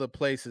some other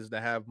places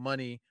to have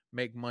money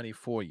make money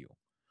for you.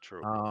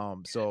 True.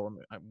 So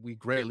we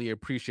greatly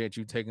appreciate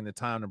you taking the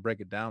time to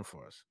break it down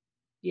for us.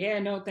 Yeah,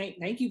 no,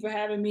 thank you for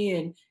having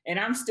me, and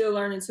I'm still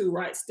learning too,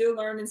 right? Still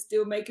learning,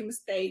 still making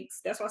mistakes.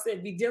 That's why I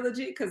said be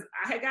diligent, because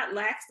I had got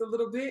laxed a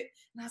little bit,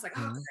 and I was like,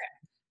 oh crap,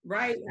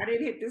 right? I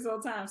didn't hit this whole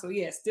time, so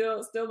yeah,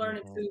 still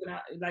learning too. And I,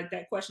 like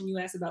that question you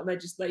asked about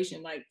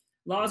legislation, like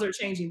laws are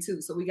changing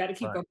too, so we got to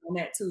keep up on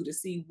that too to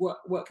see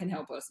what can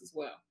help us as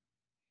well.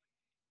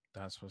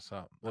 That's what's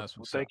up.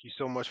 Thank you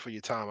so much for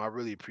your time. I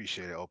really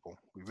appreciate it, Opal.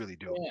 We really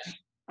do. Yeah,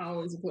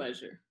 always a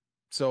pleasure.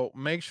 So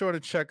make sure to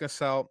check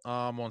us out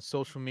on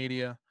social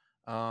media.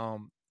 We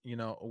have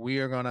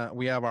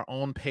our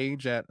own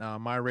page at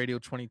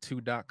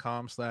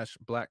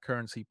myradio22.com/Black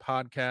Currency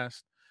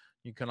Podcast.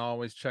 You can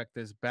always check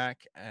this back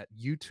at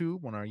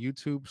YouTube on our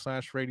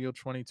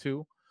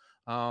YouTube/Radio22.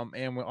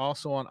 And we're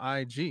also on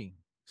IG.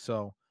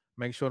 So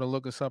make sure to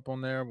look us up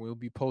on there. We'll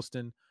be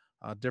posting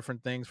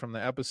different things from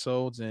the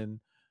episodes and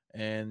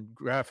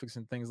graphics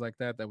and things like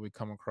that we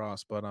come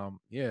across. But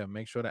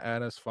make sure to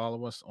add us,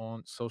 follow us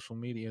on social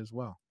media as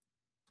well.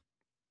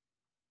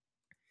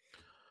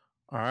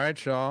 All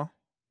right, y'all.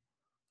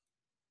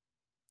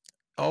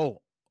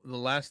 Oh, the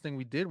last thing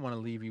we did want to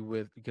leave you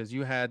with, because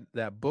you had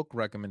that book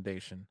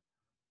recommendation.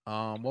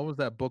 What was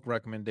that book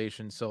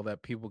recommendation so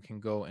that people can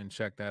go and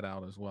check that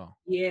out as well?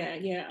 Yeah.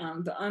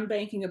 The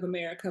Unbanking of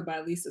America by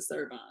Lisa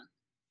Servan.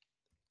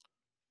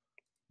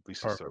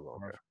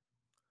 Okay.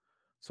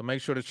 So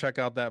make sure to check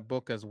out that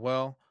book as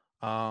well.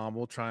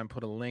 We'll try and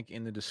put a link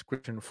in the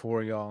description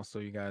for y'all so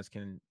you guys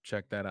can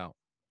check that out.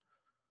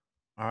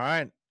 All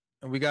right.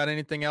 And we got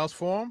anything else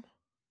for them?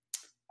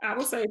 I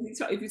will say,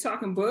 if you're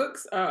talking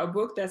books, a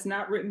book that's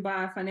not written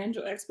by a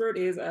financial expert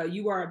is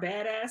You Are a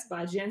Badass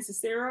by Jen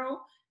Sincero.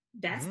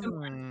 That's the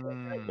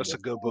one. That's a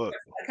good book.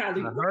 I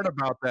heard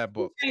about that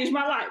book. It changed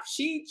my life.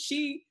 She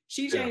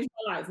changed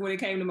my life when it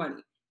came to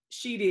money.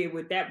 She did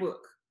with that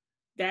book.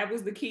 That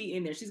was the key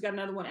in there. She's got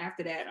another one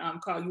after that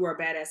called You Are a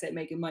Badass at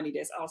Making Money.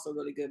 That's also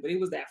really good. But it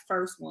was that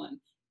first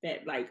one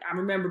that, like, I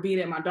remember being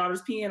at my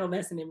daughter's piano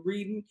lesson and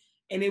reading,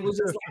 and it was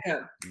just like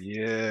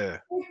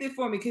it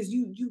for me, because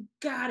you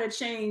gotta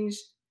change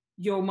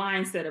your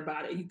mindset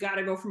about it. You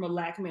gotta go from a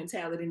lack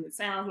mentality, and it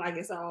sounds like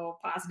it's all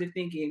positive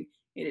thinking.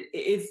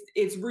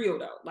 It's real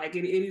though. Like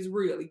it is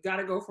real. You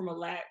gotta go from a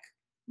lack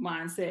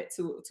mindset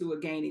to a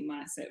gaining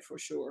mindset for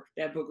sure.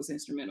 That book was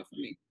instrumental for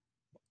me.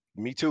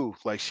 Me too.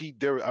 Like I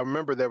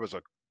remember there was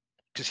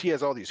because she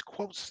has all these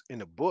quotes in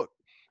the book,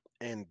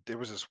 and there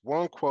was this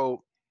one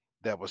quote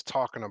that was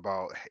talking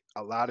about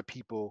a lot of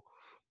people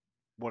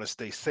want to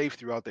stay safe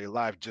throughout their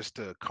life just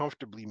to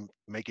comfortably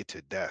make it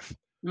to death.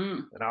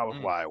 And I was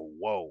like,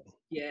 whoa.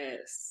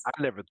 Yes. I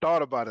never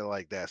thought about it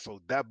like that.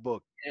 So that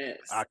book, yes.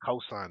 I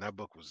co-signed. That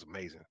book was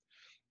amazing.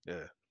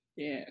 Yeah.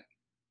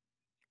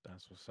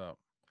 That's what's up.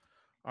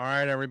 All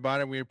right,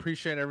 everybody. We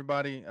appreciate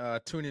everybody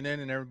tuning in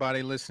and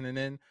everybody listening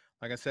in.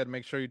 Like I said,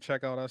 make sure you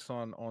check out us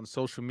on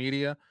social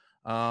media.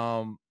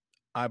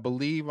 I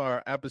believe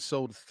our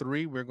episode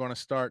 3, we're going to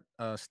start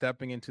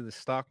stepping into the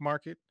stock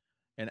market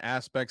and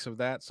aspects of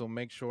that. So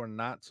make sure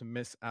not to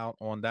miss out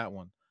on that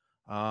one.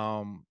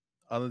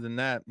 Other than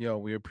that,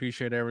 we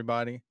appreciate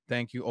everybody.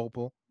 Thank you,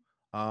 Opal.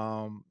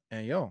 And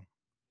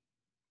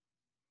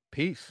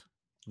peace,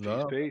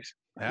 love, peace,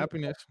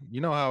 happiness. You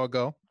know how it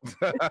go.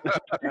 All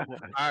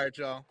right,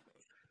 y'all.